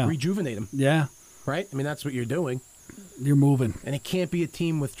Yeah. rejuvenate them. yeah, Right? I mean, that's what you're doing. you're moving And it can't be a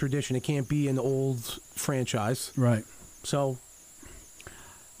team with tradition. It can't be an old franchise. right. So,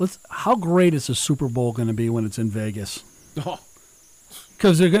 How great is the Super Bowl going to be when it's in Vegas? oh,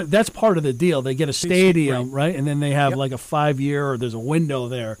 Because that's part of the deal. They get a stadium, right? And then they have Yep. like a 5-year, or there's a window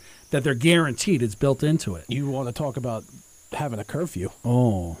there that they're guaranteed. It's built into it. you want to talk about having a curfew?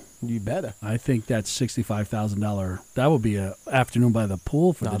 Oh, You better. I think that's $65,000. That would be an afternoon by the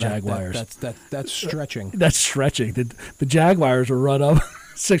pool for the Jaguars. That's stretching. That's stretching. The Jaguars will run up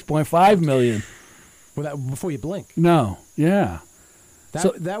 $6.5 million. Well, before you blink. No, yeah.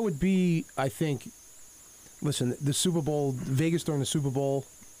 That would be, I think. Listen, the Super Bowl, Vegas during the Super Bowl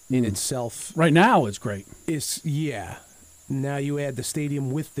in itself Right now, it's great. is Now you add the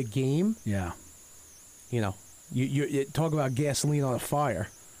stadium with the game. Yeah. You talk about gasoline on a fire.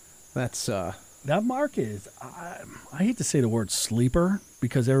 That's That market is, I hate to say the word sleeper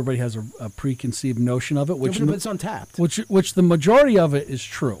because everybody has a preconceived notion of it, but it's untapped. which the majority of it is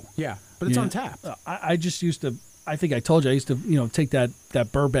true. Yeah, but it's Yeah. untapped. I just used to. I think I told you I used to take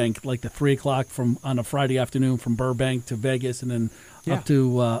that Burbank like the 3 o'clock on a Friday afternoon from Burbank to Vegas and then up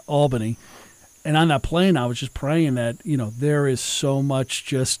to Albany, and on that plane I was just praying that there is so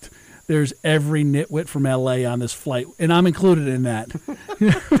much there's every nitwit from LA on this flight, and I'm included in that,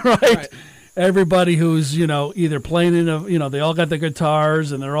 right? Everybody who's either playing in they all got their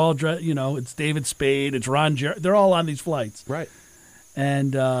guitars and they're all it's David Spade, it's Ron they're all on these flights. Right.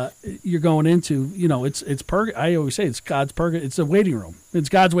 And you're going into, it's I always say it's God's purgatory. It's a waiting room. It's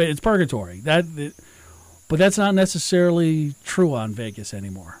God's way. It's purgatory. But that's not necessarily true on Vegas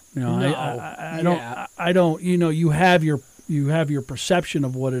anymore. I don't. You have your perception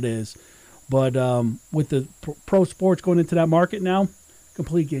of what it is, but with the pro sports going into that market now,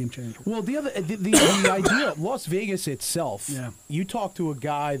 complete game changer. Well, the idea of Las Vegas itself. Yeah. You talk to a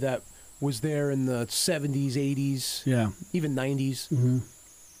guy that was there in the 70s, 80s, Yeah, even 90s. Mm-hmm.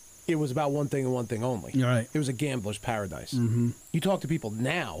 It was about one thing and one thing only. you're right. It was a gambler's paradise. Mm-hmm. You talk to people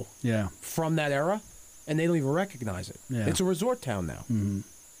now Yeah, from that era, and they don't even recognize it. Yeah. It's a resort town now. Mm-hmm.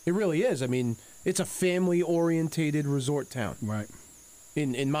 It really is. I mean, It's a family-orientated resort town. Right.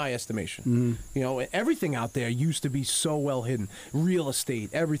 In my estimation. Mm-hmm. You know, everything out there used to be so well hidden. Real estate,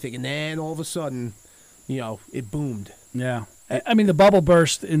 everything. And then all of a sudden, you know, it boomed. Yeah. I mean, the bubble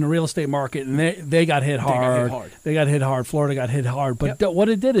burst in the real estate market, and they got hit hard. They got hit hard. Florida got hit hard. But what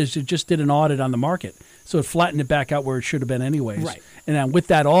it did is it just did an audit on the market. So it flattened it back out where it should have been anyways. Right. And then with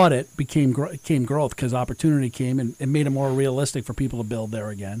that audit came growth because opportunity came and it made it more realistic for people to build there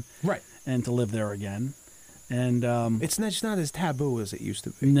again. Right. And to live there again. And it's not as taboo as it used to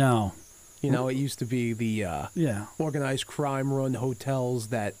be. No. You know, it used to be the organized crime-run hotels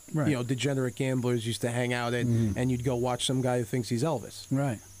that Right. you know degenerate gamblers used to hang out at, and you'd go watch some guy who thinks he's Elvis.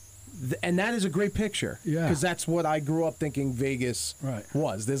 Right. And that is a great picture. Yeah. Because that's what I grew up thinking Vegas Right.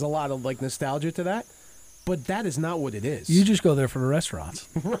 was. There's a lot of like nostalgia to that, but that is not what it is. You just go there for the restaurants.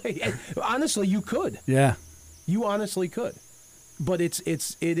 right. And honestly, you could. Yeah. You honestly could. But it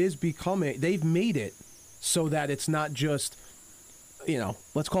is becoming. They've made it so that it's not just, you know,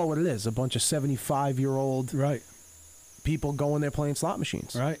 let's call it what it is, a bunch of 75-year-old Right. people going there playing slot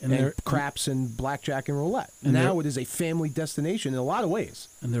machines. Right. And they're craps and blackjack and roulette. And now they're- it is a family destination in a lot of ways.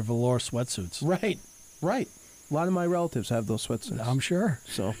 and their velour sweatsuits. Right. Right. A lot of my relatives have those sweatsuits. I'm sure.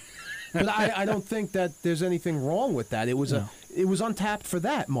 So, but I don't think that there's anything wrong with that. It was No. it was untapped for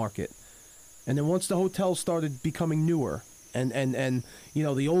that market, and then once the hotels started becoming newer, and you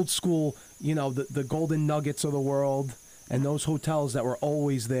know the old school, you know the Golden Nuggets of the world, and those hotels that were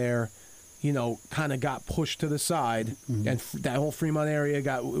always there, you know, kind of got pushed to the side, and that whole Fremont area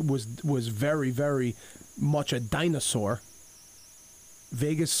was very very much a dinosaur.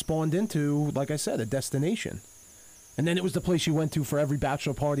 Vegas spawned into, like I said, a destination. And then it was the place you went to for every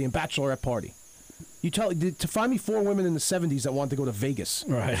bachelor party and bachelorette party. To find me 4 women in the 70s that wanted to go to Vegas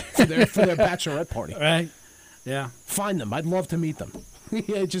Right. for their bachelorette party. Right. Yeah. Find them. I'd love to meet them.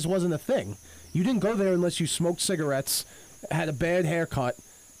 It just wasn't a thing. You didn't go there unless you smoked cigarettes, had a bad haircut,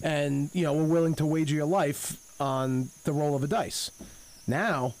 and you know were willing to wager your life on the roll of a dice.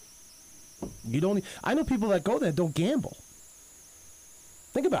 Now, you don't. I know people that go there don't gamble.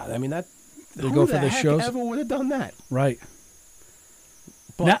 Think about it. I mean, They go for the heck shows? ever would have done that? Right.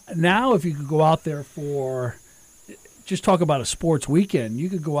 But Now, if you could go out there for, just talk about a sports weekend, you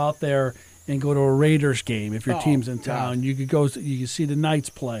could go out there and go to a Raiders game if your Oh, team's in town. God. You could go. You could see the Knights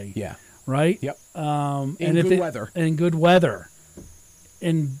play. yeah, Right. yep. And In if good weather. In good weather.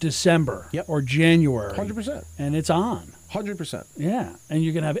 In December. Yep. Or January. 100%. And it's on. 100%. Yeah, and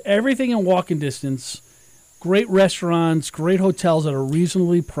you can have everything in walking distance. Great restaurants, great hotels that are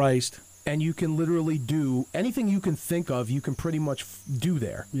reasonably priced. And you can literally do anything you can think of. You can pretty much do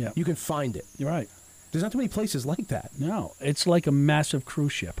there. Yeah. You can find it. You're right. There's not too many places like that. No, it's like a massive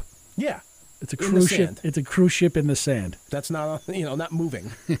cruise ship. Yeah. It's a In the cruise ship. sand. It's a cruise ship in the sand. That's not, not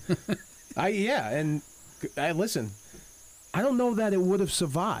moving. And I listen, I don't know that it would have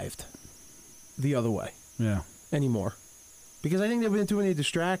survived the other way Yeah. anymore. Because I think there have been too many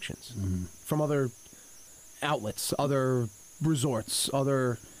distractions from other outlets, other resorts,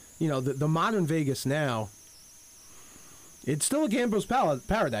 other, the modern Vegas now, it's still a gambler's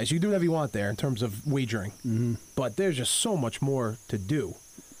paradise. You can do whatever you want there in terms of wagering. Mm-hmm. But there's just so much more to do.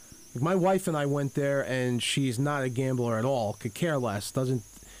 Like my wife and I went there, and she's not a gambler at all. Could care less.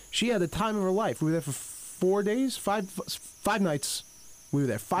 She had the time of her life. We were there for 4 days, five nights. We were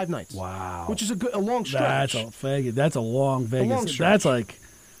there 5 nights. Wow. Which is a long stretch. That's a long Vegas. long stretch. That's like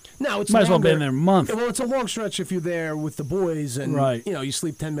Now it's might as well be longer- in there a month. Well, it's a long stretch if you're there with the boys, and Right. you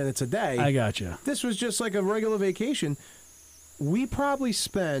sleep 10 minutes a day. I got you. This was just like a regular vacation. We probably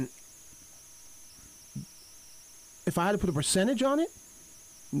spent, if I had to put a percentage on it,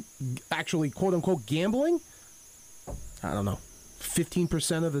 actually quote unquote gambling, I don't know,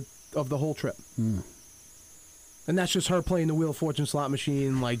 15% of the whole trip. And that's just her playing the Wheel of Fortune slot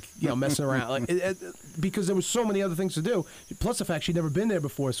machine, messing around, because there was so many other things to do. Plus the fact she'd never been there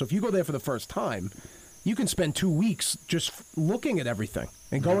before. So if you go there for the first time, you can spend 2 weeks just looking at everything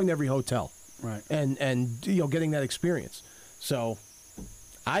and going to every hotel, Right. and getting that experience. So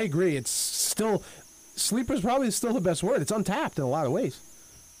I agree. It's still, sleeper's probably still the best word. It's untapped in a lot of ways.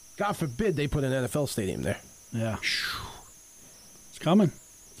 God forbid they put an NFL stadium there. Yeah. It's coming.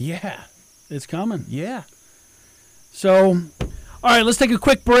 Yeah, It's coming. yeah. So, all right, let's take a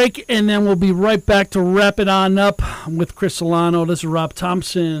quick break, and then we'll be right back to wrap it on up. I'm with Chris Solano. This is Rob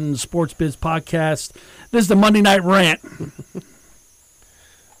Thompson, Sports Biz Podcast. This is the Monday Night Rant.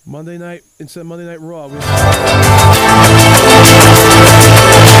 Monday night, instead of Monday Night Raw,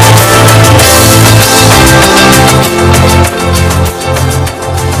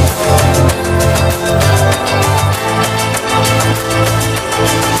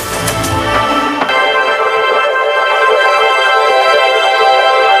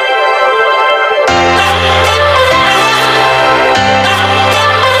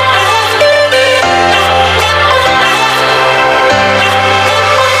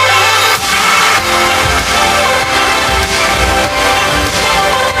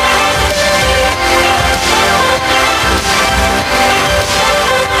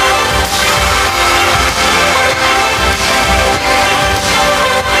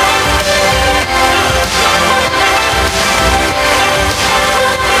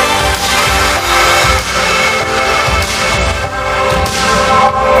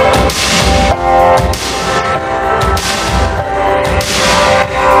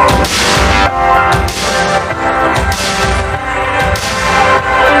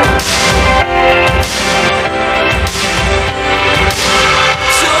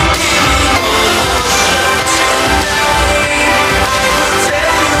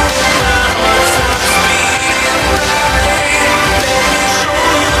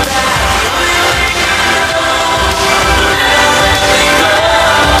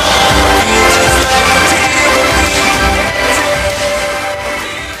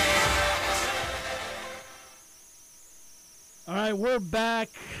 back.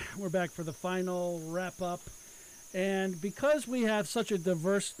 We're back for the final wrap up. And because we have such a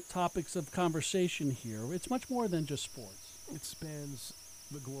diverse topics of conversation here, it's much more than just sports. It spans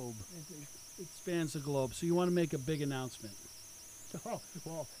the globe. It spans the globe. So you want to make a big announcement. Oh,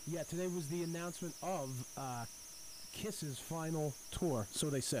 well, yeah, today was the announcement of Kiss's final tour, so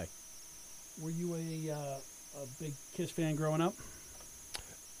they say. Were you a big Kiss fan growing up?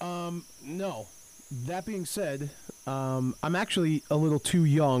 No. That being said, I'm actually a little too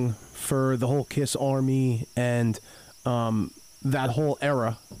young for the whole Kiss Army and that whole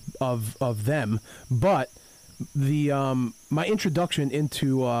era of them. But the my introduction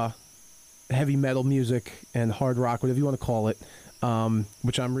into heavy metal music and hard rock, whatever you want to call it,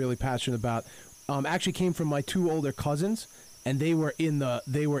 which I'm really passionate about, actually came from my two older cousins, and they were in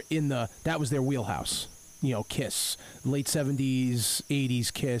the that was their wheelhouse. You know, Kiss, late 70s,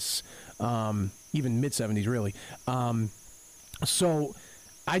 80s Kiss, even mid 70s really. So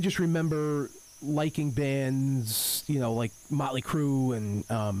I just remember liking bands, you know, like Motley Crue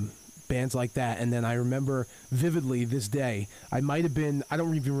and bands like that. And then I remember vividly this day, I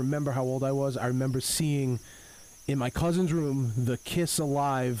don't even remember how old I was. I remember seeing in my cousin's room the Kiss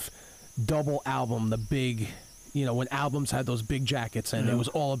Alive double album, the big, you know, when albums had those big jackets, and it was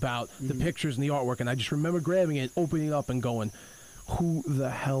all about the pictures and the artwork. And I just remember grabbing it, opening it up, and going, who the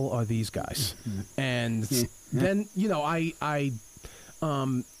hell are these guys? And then, you know, I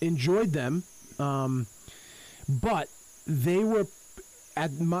enjoyed them, but they were,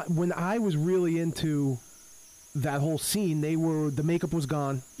 when I was really into that whole scene, the makeup was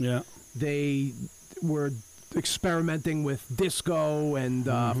gone. Yeah. They were experimenting with disco and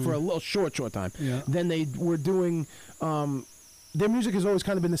for a little short time. Yeah. Then they were doing their music has always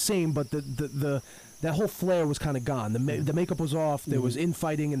kind of been the same, but the that whole flair was kind of gone. The makeup was off. There was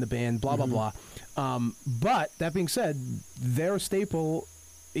infighting in the band. Blah blah blah. But that being said, they're a staple.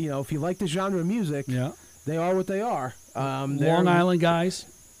 You know, if you like this genre of music, they are what they are. Long Island guys.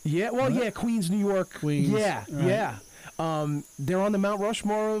 Yeah. Well, yeah. Queens, New York. Queens. Yeah. Right. Yeah. They're on the Mount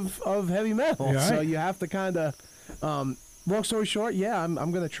Rushmore of heavy metal, Right. so you have to kind of. Long story short, yeah,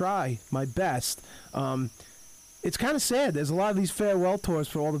 I'm gonna try my best. It's kind of sad. There's a lot of these farewell tours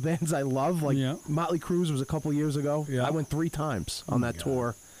for all the bands I love. Like Motley Crue was a couple years ago. Yeah. I went 3 times on that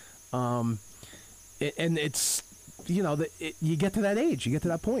tour, and it's, you know, you get to that age, you get to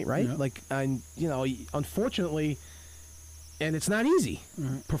that point, right? Yeah. Like, and you know, unfortunately. And it's not easy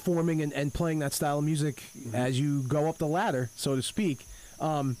performing and playing that style of music as you go up the ladder, so to speak.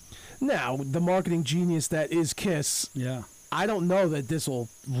 Now, the marketing genius that is Kiss, I don't know that this will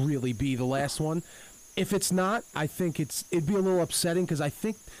really be the last one. If it's not, I think it'd be a little upsetting, because I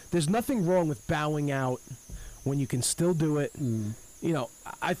think there's nothing wrong with bowing out when you can still do it. You know,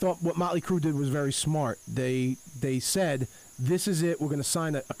 I thought what Motley Crue did was very smart. They said, this is it, we're going to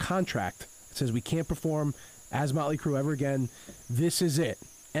sign a contract. It says we can't perform as Motley Crue ever again. This is it.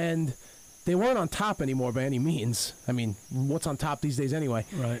 And they weren't on top anymore by any means. I mean, what's on top these days anyway?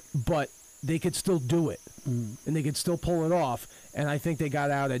 Right. But they could still do it. And they could still pull it off. And I think they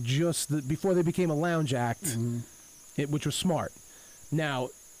got out at just before they became a lounge act, which was smart. Now,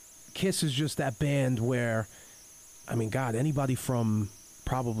 Kiss is just that band where, I mean, God, anybody from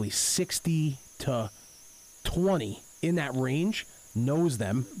probably 60 to 20 in that range knows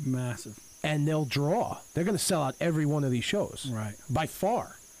them. Massive. And they'll draw. They're going to sell out every one of these shows. Right. By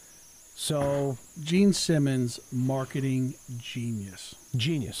far. So. Gene Simmons, marketing genius.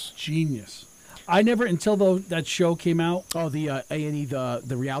 Genius. I never, until that show came out. Oh, the A&E,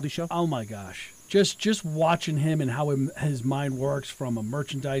 the reality show? Oh, my gosh. Just watching him and how his mind works from a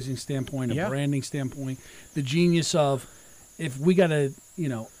merchandising standpoint, a branding standpoint. The genius of, if we got to, you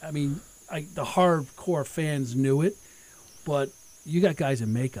know, I mean, the hardcore fans knew it, but you got guys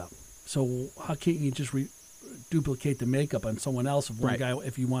in makeup. So how can't you just duplicate the makeup on someone else of one guy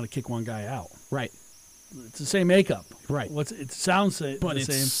if you want to kick one guy out? Right. It's the same makeup. Right. It sounds the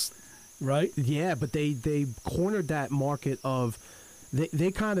same. Right? Yeah, but they cornered that market of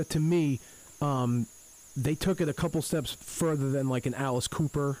they kind of, to me, they took it a couple steps further than like an Alice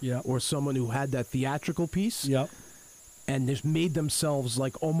Cooper or someone who had that theatrical piece. Yep. And just made themselves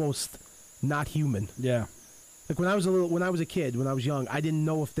like almost not human. Yeah. Like when I was a kid, when I was young, I didn't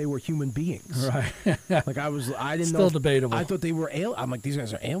know if they were human beings. Right. Like I didn't Still know. debatable. I thought they were I'm like, these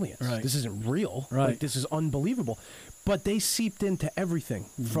guys are aliens. Right. This isn't real. Right. Like, this is unbelievable. But they seeped into everything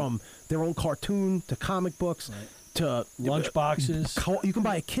from their own cartoon to comic books to lunch boxes. You can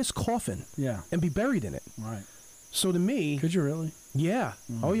buy a Kiss coffin. Yeah. And be buried in it. Right. So to me, Could you really? yeah.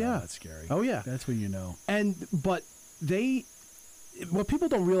 Oh yeah. That's scary. Oh yeah. That's what you know. But what people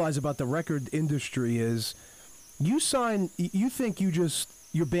don't realize about the record industry is You think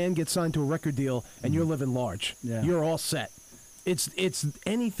your band gets signed to a record deal and you're living large. Yeah. You're all set. It's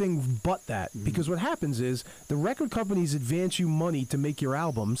anything but that, because what happens is the record companies advance you money to make your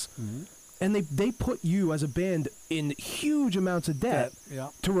albums, and they put you as a band in huge amounts of debt Yeah.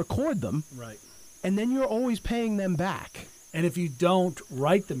 to record them, Right. and then you're always paying them back. And if you don't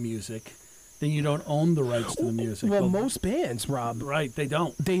write the music, then you don't own the rights to the music. Well, most bands, Rob, Right, they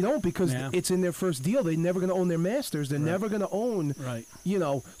don't. they don't, because Yeah. it's in their first deal. They're never going to own their masters. They're never going to own, Right.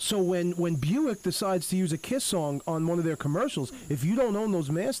 So when Buick decides to use a Kiss song on one of their commercials, if you don't own those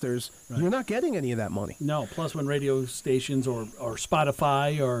masters, you're not getting any of that money. No, plus when radio stations or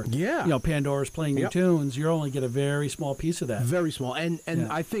Spotify or Yeah. Pandora's playing your Yep. tunes, you only get a very small piece of that. Very small. And Yeah.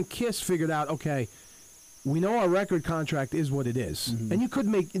 I think Kiss figured out, okay, we know our record contract is what it is. Mm-hmm. And you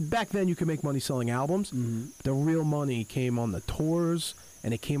could back then you could make money selling albums. The real money came on the tours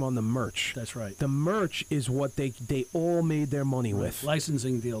and it came on the merch. That's right. The merch is what they all made their money with.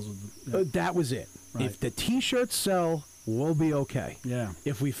 Licensing deals with That was it. Right. If the T-shirts sell, we'll be okay. Yeah.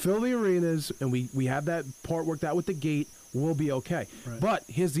 If we fill the arenas and we have that part worked out with the gate, we'll be okay. Right. But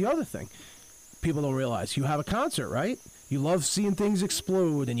here's the other thing. People don't realize. You have a concert, right? You love seeing things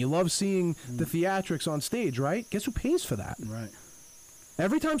explode, and you love seeing the theatrics on stage, right? Guess who pays for that? Right.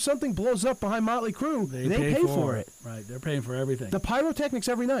 Every time something blows up behind Motley Crue, they pay for it. Right. They're paying for everything. The pyrotechnics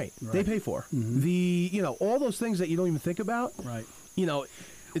every night, they Right. pay for. The all those things that you don't even think about. Right.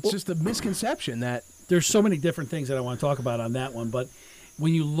 It's just a misconception that There's so many different things that I want to talk about on that one, but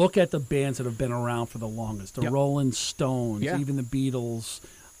when you look at the bands that have been around for the longest, the Yep. Rolling Stones, Yeah. even the Beatles,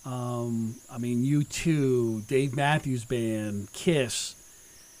 U2, Dave Matthews Band, Kiss,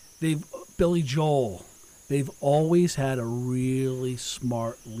 Billy Joel, they've always had a really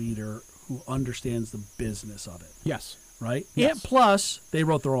smart leader who understands the business of it, yes. right? Yes. And plus, they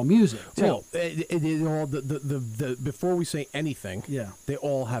wrote their own music too. Well, it all the before we say anything, Yeah. they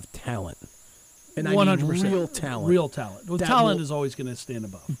all have talent, and I 100%. mean real talent. Real talent. Well, That talent will- is always going to stand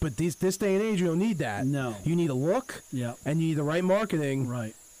above. But this day and age, you don't need that. No. You need a look, Yeah. and you need the right marketing,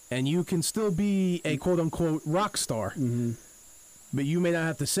 Right. and you can still be a quote unquote rock star. Mm-hmm. But you may not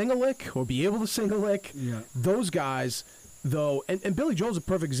have to sing a lick or be able to sing a lick. Yeah. Those guys, though, and Billy Joel's a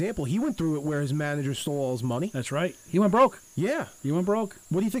perfect example. He went through it where his manager stole all his money. That's right. He went broke. Yeah. He went broke.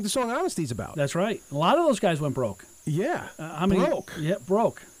 What do you think the song Honesty's about? That's right. A lot of those guys went broke. Yeah. How many? Broke. Yeah,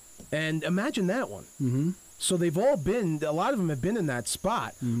 broke. And imagine that one. Mm-hmm. So they've all been, a lot of them have been in that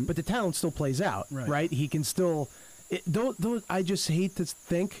spot, but the talent still plays out, Right. right? He can still, I just hate to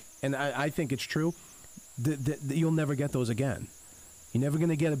think, and I think it's true, that you'll never get those again. You're never going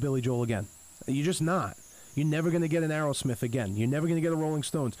to get a Billy Joel again. You're just not. You're never going to get an Aerosmith again. You're never going to get a Rolling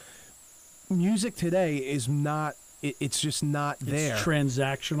Stones. Music today is not, it's just not there. It's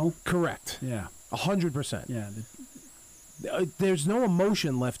transactional. Correct. Yeah. 100%. Yeah. There's no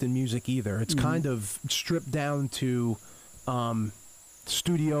emotion left in music either. It's Mm-hmm. kind of stripped down to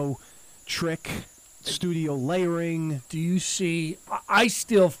studio trick, studio layering. Do you see? I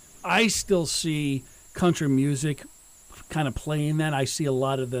still see country music kind of playing that. I see a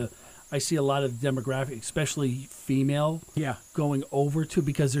lot of the demographic, especially female, Yeah. going over to,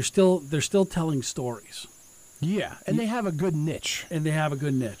 because they're still telling stories Yeah. And they have a good niche. and they have a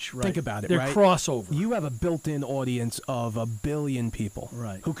good niche. Right? Think about it, They're right? crossover. You have a built-in audience of 1 billion people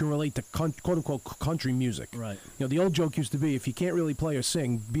Right. who can relate to quote-unquote country music. Right. The old joke used to be, if you can't really play or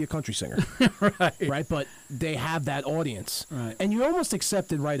sing, be a country singer. Right. Right? But they have that audience. Right. And you're almost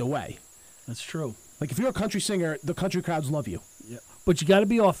accepted right away. That's true. Like, if you're a country singer, the country crowds love you. Yeah. But you got to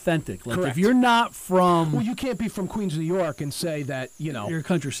be authentic. Like Correct. if you're not from, Well, you can't be from Queens, New York, and say that you're a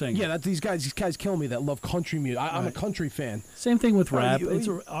country singer. Yeah, these guys kill me that love country music. I'm a Right. country fan. Same thing with rap. you- It's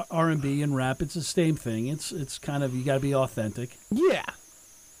R&B and rap. It's the same thing. It's kind of, you got to be authentic. Yeah,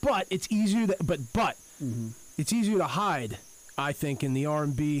 but it's easier to Mm-hmm. it's easier to hide. I think in the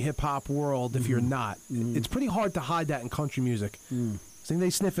R&B hip hop world, if Mm-hmm. you're not, it's pretty hard to hide that in country music. Mm. I think they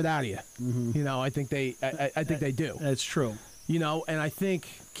sniff it out of you. I think they do. That's true. And I think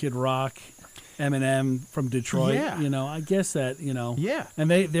Kid Rock, Eminem from Detroit. Yeah. I guess that. Yeah.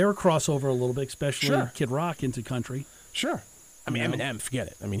 And they're a crossover a little bit, especially Sure. Kid Rock into country. sure. I mean, You know? Eminem, forget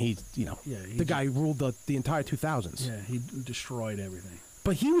it. I mean, he's he the guy who ruled the entire 2000s. Yeah, he destroyed everything.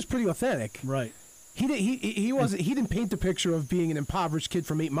 But he was pretty authentic. Right. He wasn't. He didn't paint the picture of being an impoverished kid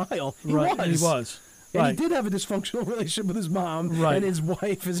from 8 Mile. He right. was. He was. And Right. he did have a dysfunctional relationship with his mom Right. and his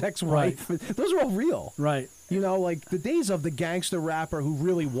wife, his ex-wife. Those are all real. Right. Like the days of the gangster rapper who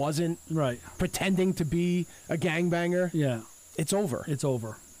really wasn't Right. pretending to be a gangbanger, Yeah. it's over. It's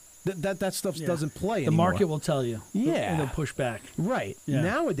over. That stuff Yeah. doesn't play The anymore. market will tell you. Yeah. They'll push back. Right. Yeah.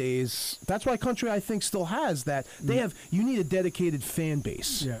 Nowadays, that's why country, I think, still has that. They have, you need a dedicated fan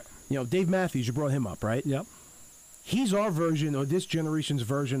base. Yeah. You know, Dave Matthews, you brought him up, right? Yep. He's our version, or this generation's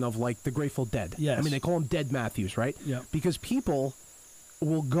version of, like, the Grateful Dead. Yes. I mean, they call him Dead Matthews, right? Yep. Because people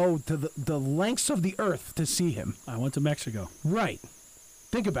will go to the lengths of the earth to see him. I went to Mexico. Right.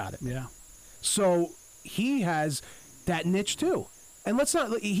 Think about it. Yeah. So he has that niche too. And let's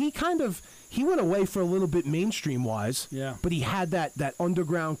not, he went away for a little bit mainstream wise. Yeah. But he had that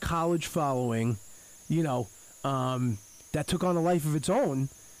underground college following, you know, that took on a life of its own,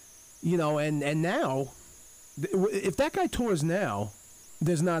 you know, and now, if that guy tours now,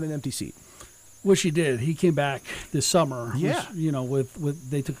 there's not an empty seat. Wish he did. He came back this summer. Yeah. You know, with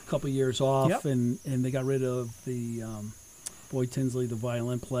they took a couple years off, Yep. and they got rid of the Boyd Tinsley, the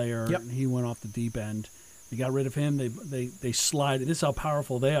violin player. Yep. And he went off the deep end. They got rid of him. They slide. This is how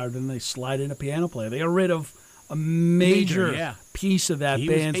powerful they are. Then they slide in a piano player. They got rid of a major yeah. piece of that He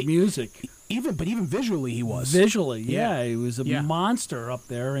was band's a- music. Even visually, he was. Visually, Yeah. yeah, he was a Yeah. monster up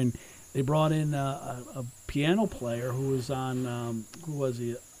there, and they brought in a piano player who was on who was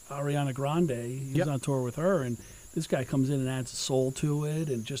he? Ariana Grande. He was Yep. on tour with her, and this guy comes in and adds a soul to it,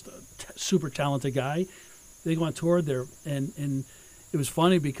 and just a super talented guy. They go on tour there, and it was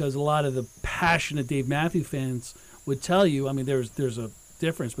funny because a lot of the passionate Dave Matthews fans would tell you. I mean, there's a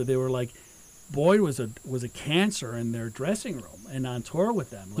difference, but they were like, Boyd was a cancer in their dressing room and on tour with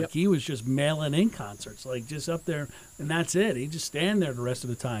them. Like Yep. he was just mailing in concerts, like just up there, and that's it. He'd just stand there the rest of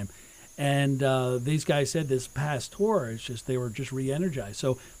the time. And these guys said this past tour, it's just they were just re-energized.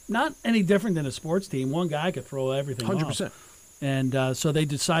 So not any different than a sports team. One guy could throw everything 100%. off. And so they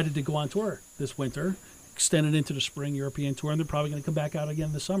decided to go on tour this winter, extended into the spring European tour, and they're probably going to come back out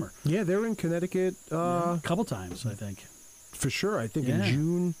again this summer. Yeah, they're in Connecticut A couple times, I think. for sure. I think Yeah. in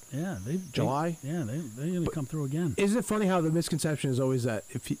June. Yeah, July? they're going to come through again. Isn't it funny how the misconception is always that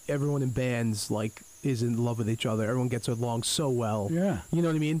if everyone in bands like is in love with each other, everyone gets along so well. Yeah. You know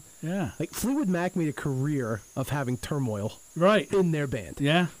what I mean? Yeah, Like Fleetwood Mac made a career of having turmoil right. in their band.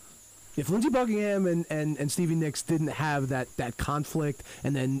 Yeah, If Lindsey Buckingham and Stevie Nicks didn't have that conflict,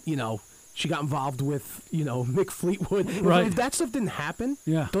 and then, you know, she got involved with, you know, Mick Fleetwood. Right. If that stuff didn't happen,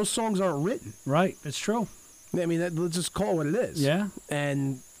 Yeah. those songs aren't written. right. It's true. I mean, let's just call it what it is. Yeah.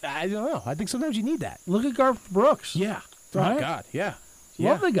 And I don't know. I think sometimes you need that. Look at Garth Brooks. Yeah. Oh, Right? God. Yeah.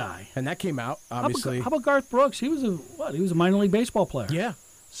 Love Yeah. the guy. And that came out, How obviously. about Garth Brooks? He was a minor league baseball player. Yeah.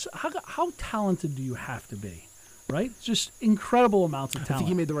 So how talented do you have to be? Right? Just incredible amounts of I talent. think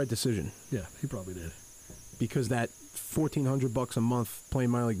he made the right decision Yeah, he probably did. because that $1,400 a month playing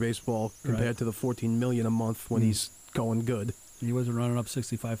minor league baseball compared Right. to the $14 million a month when he's going good. He wasn't running up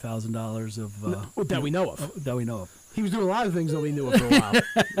 $65,000 of That we know of. that we know of. He was doing a lot of things nobody knew of for a while,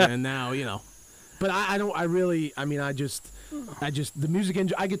 and now you know. But I don't. I really. I mean, I just. The music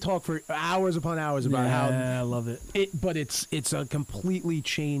industry. I could talk for hours upon hours about Yeah, I love it. But it's a completely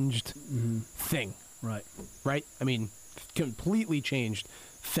changed thing, Right. right? I mean, completely changed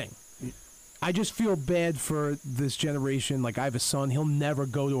thing. I just feel bad for this generation. Like I have a son. He'll never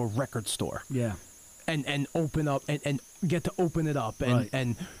go to a record store Yeah. and open up and get to open it up Right.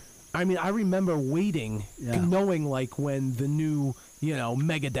 and I mean I remember waiting Yeah. knowing like when the new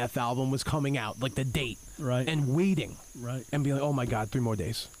Megadeth album was coming out, like the date, Right. and waiting Right. and being like, oh my god, 3 more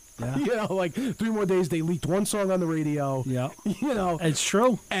days. Yeah. Like 3 more days. They leaked one song on the radio. Yeah. It's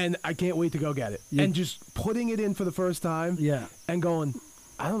true. and I can't wait to go get it. Yeah. And just putting it in for the first time. Yeah. And going,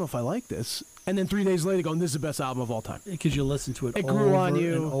 I don't know if I like this. And then 3 days later going, this is the best album of all time. Because you listen to it, It over grew on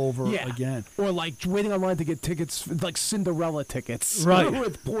you and over Yeah. again. Or like waiting online to get tickets, like Cinderella tickets, Right.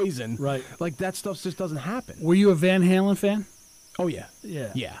 with Poison, Right. Like that stuff just doesn't happen. Were you a Van Halen fan? Oh yeah,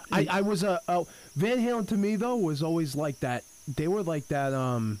 Yeah. yeah. I was Van Halen to me though was always like that. They were like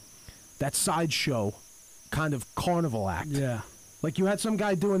that sideshow kind of carnival act. Yeah. Like you had some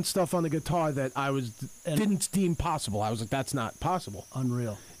guy doing stuff on the guitar that I And- didn't deem possible. I was like, that's not possible.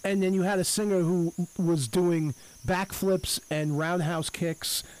 Unreal. And then you had a singer who was doing backflips and roundhouse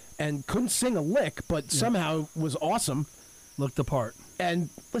kicks and couldn't sing a lick, but somehow was awesome. Looked the part. And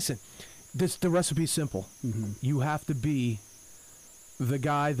listen, the recipe's simple. Mm-hmm. You have to be the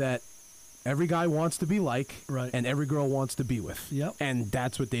guy that every guy wants to be like, Right. and every girl wants to be with. Yep. And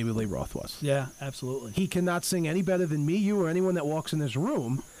that's what David Lee Roth was. Yeah, absolutely. He cannot sing any better than me, you, or anyone that walks in this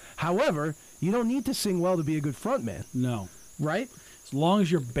room. However, you don't need to sing well to be a good frontman, No. right? As long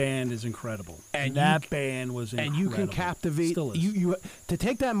as your band is incredible. And that you- band was incredible. And you can captivate. Still is. You to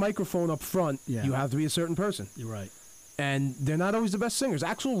take that microphone up front. Yeah. You have to be a certain person, You're right. and they're not always the best singers.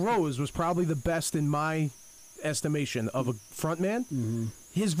 Axl Rose was probably the best in my estimation of a frontman,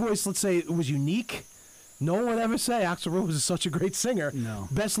 his voice, let's say, it was unique. No one would ever say Axl Rose is such a great singer. No.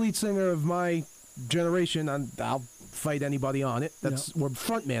 Best lead singer of my generation. I'll fight anybody on it. That's or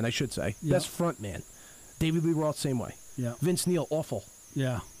frontman, I should say. Yeah. Best frontman. David Lee Roth, same way. Yeah. Vince Neil, awful.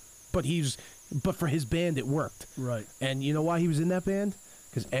 Yeah. But for his band, it worked. Right. And you know why he was in that band?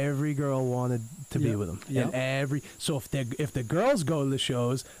 Because every girl wanted to be Yeah. with him. Yeah. And so if the girls go to the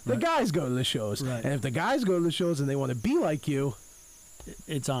shows, the guys go to the shows. Right. And if the guys go to the shows and they want to be like you,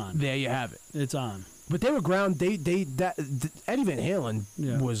 It's on. there you have it. It's on. But they were Eddie Van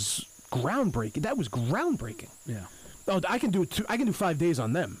Halen was groundbreaking. That was groundbreaking. Yeah. Oh, I can do 5 days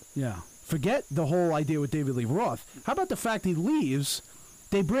on them. Yeah. Forget the whole idea with David Lee Roth. How about the fact he leaves,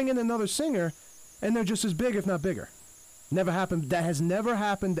 they bring in another singer, and they're just as big, if not bigger. Never happened. That has never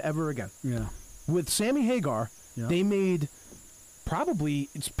happened ever again. Yeah. With Sammy Hagar, they made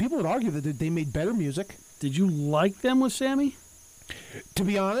people would argue that they made better music. Did you like them with Sammy? To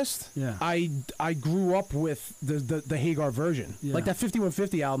be honest, Yeah. I grew up with the Hagar version. Yeah. Like that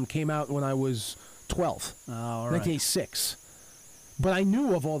 5150 album came out when I was 12, Oh, all right. 1986. But I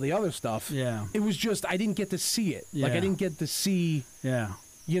knew of all the other stuff. Yeah. It was just I didn't get to see it. Like Yeah. I didn't get to see, Yeah.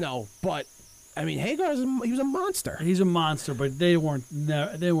 but I mean Hagar he was a monster. He's a monster, but they weren't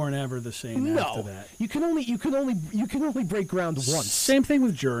ever the same after No, that. you can only break ground once. Same thing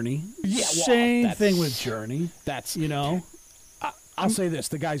with Journey. Yeah, well, Same that's- thing with Journey. That's You know. I'll say this: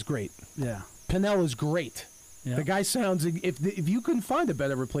 the guy's great. Yeah. Pinnell is great. Yeah. The guy sounds. If you couldn't find a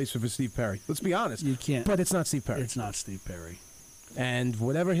better replacement for Steve Perry, let's be honest, You can't. But it's not Steve Perry. It's not Steve Perry. And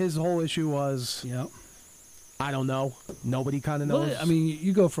whatever his whole issue was, Yeah. I don't know. Nobody kind of knows. Well, I mean,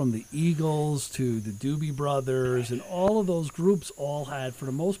 you go from the Eagles to the Doobie Brothers, and all of those groups for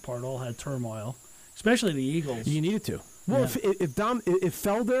the most part, turmoil. Especially the Eagles. you needed to. Well, Yeah. if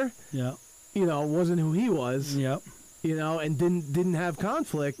Felder, Yeah. wasn't who he was, Yeah. and didn't have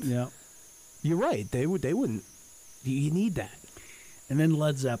conflict, Yeah. you're right. They wouldn't. You need that. And then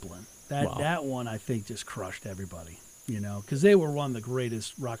Led Zeppelin. Wow. That one, I think, just crushed everybody. Because they were one of the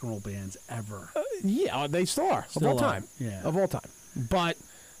greatest rock and roll bands ever. Yeah, they still are Still of all are, time. yeah. Of all time. But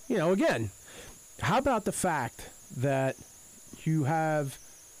again, how about the fact that you have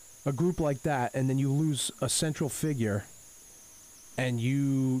a group like that, and then you lose a central figure, and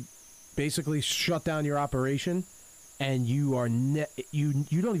you basically shut down your operation, and you are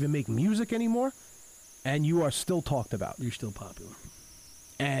you don't even make music anymore, and you are still talked about. You're still popular.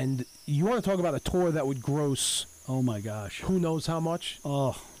 And you want to talk about a tour that would gross Oh my gosh. who knows how much?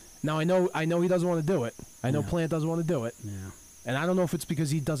 Oh. Now I know he doesn't want to do it. I know Yeah. Plant doesn't want to do it. Yeah. And I don't know if it's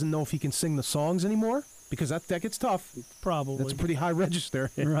because he doesn't know if he can sing the songs anymore, because that gets tough. Probably. That's a pretty high register.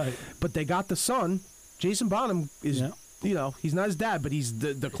 Right. But they got the son. Jason Bonham is, Yeah. he's not his dad, but he's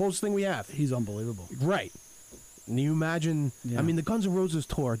the closest thing we have. He's unbelievable. Right. And you imagine, Yeah. I mean, the Guns N' Roses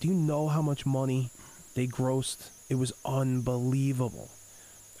tour, do you know how much money they grossed? It was unbelievable.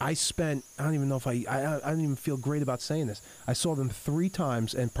 I don't even know if I don't even feel great about saying this. I saw them 3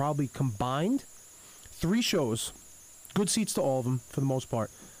 times, and probably combined 3 shows, good seats to all of them for the most part.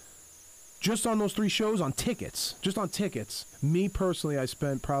 Just on those 3 shows, just on tickets, me personally, I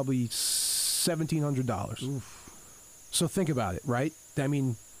spent probably $1,700. So think about it, right? I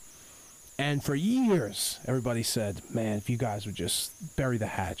mean, and for years, everybody said, "Man, if you guys would just bury the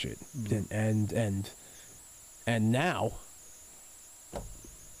hatchet," and now,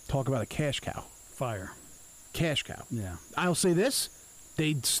 talk about a cash cow. Fire. Cash cow. Yeah. I'll say this: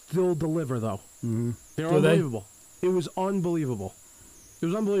 they still deliver, though. Mm-hmm. They're Do they? unbelievable. It was unbelievable. It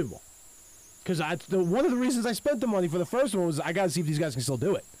was unbelievable. Because one of the reasons I spent the money for the first one was I got to see if these guys can still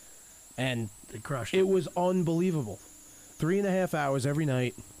do it, and They crushed it was unbelievable. 3.5 hours every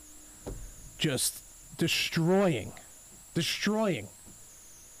night, just destroying.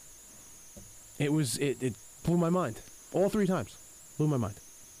 It blew my mind. All 3 times. Blew my mind.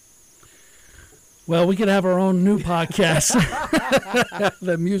 Well, we could have our own new podcast.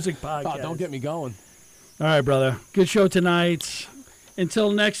 The music podcast. Oh, don't get me going. All right, brother. Good show tonight.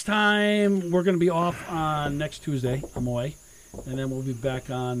 Until next time, we're going to be off on next Tuesday. I'm away. And then we'll be back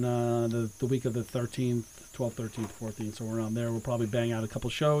on the week of the 13th, 12th, 13th, 14th. So we're on there. We'll probably bang out a couple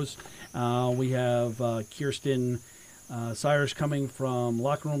shows. We have Kirsten Cyrus coming from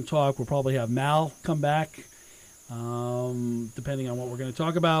Locker Room Talk. We'll probably have Mal come back, depending on what we're going to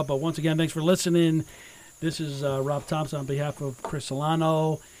talk about. But once again, thanks for listening. This is Rob Thompson on behalf of Chris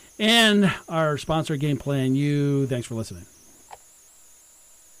Solano and our sponsor, Game Plan U. Thanks for listening.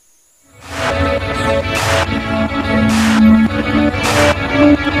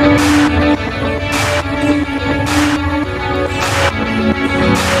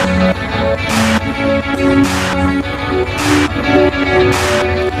 Thank you.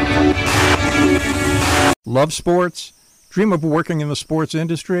 Love sports? Dream of working in the sports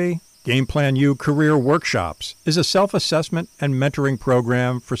industry? Game Plan U Career Workshops is a self-assessment and mentoring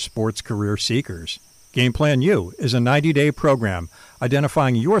program for sports career seekers. Game Plan U is a 90-day program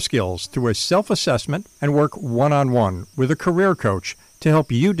identifying your skills through a self-assessment and work one-on-one with a career coach to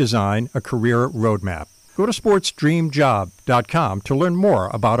help you design a career roadmap. Go to sportsdreamjob.com to learn more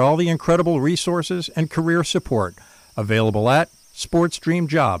about all the incredible resources and career support available at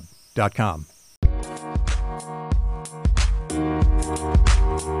sportsdreamjob.com.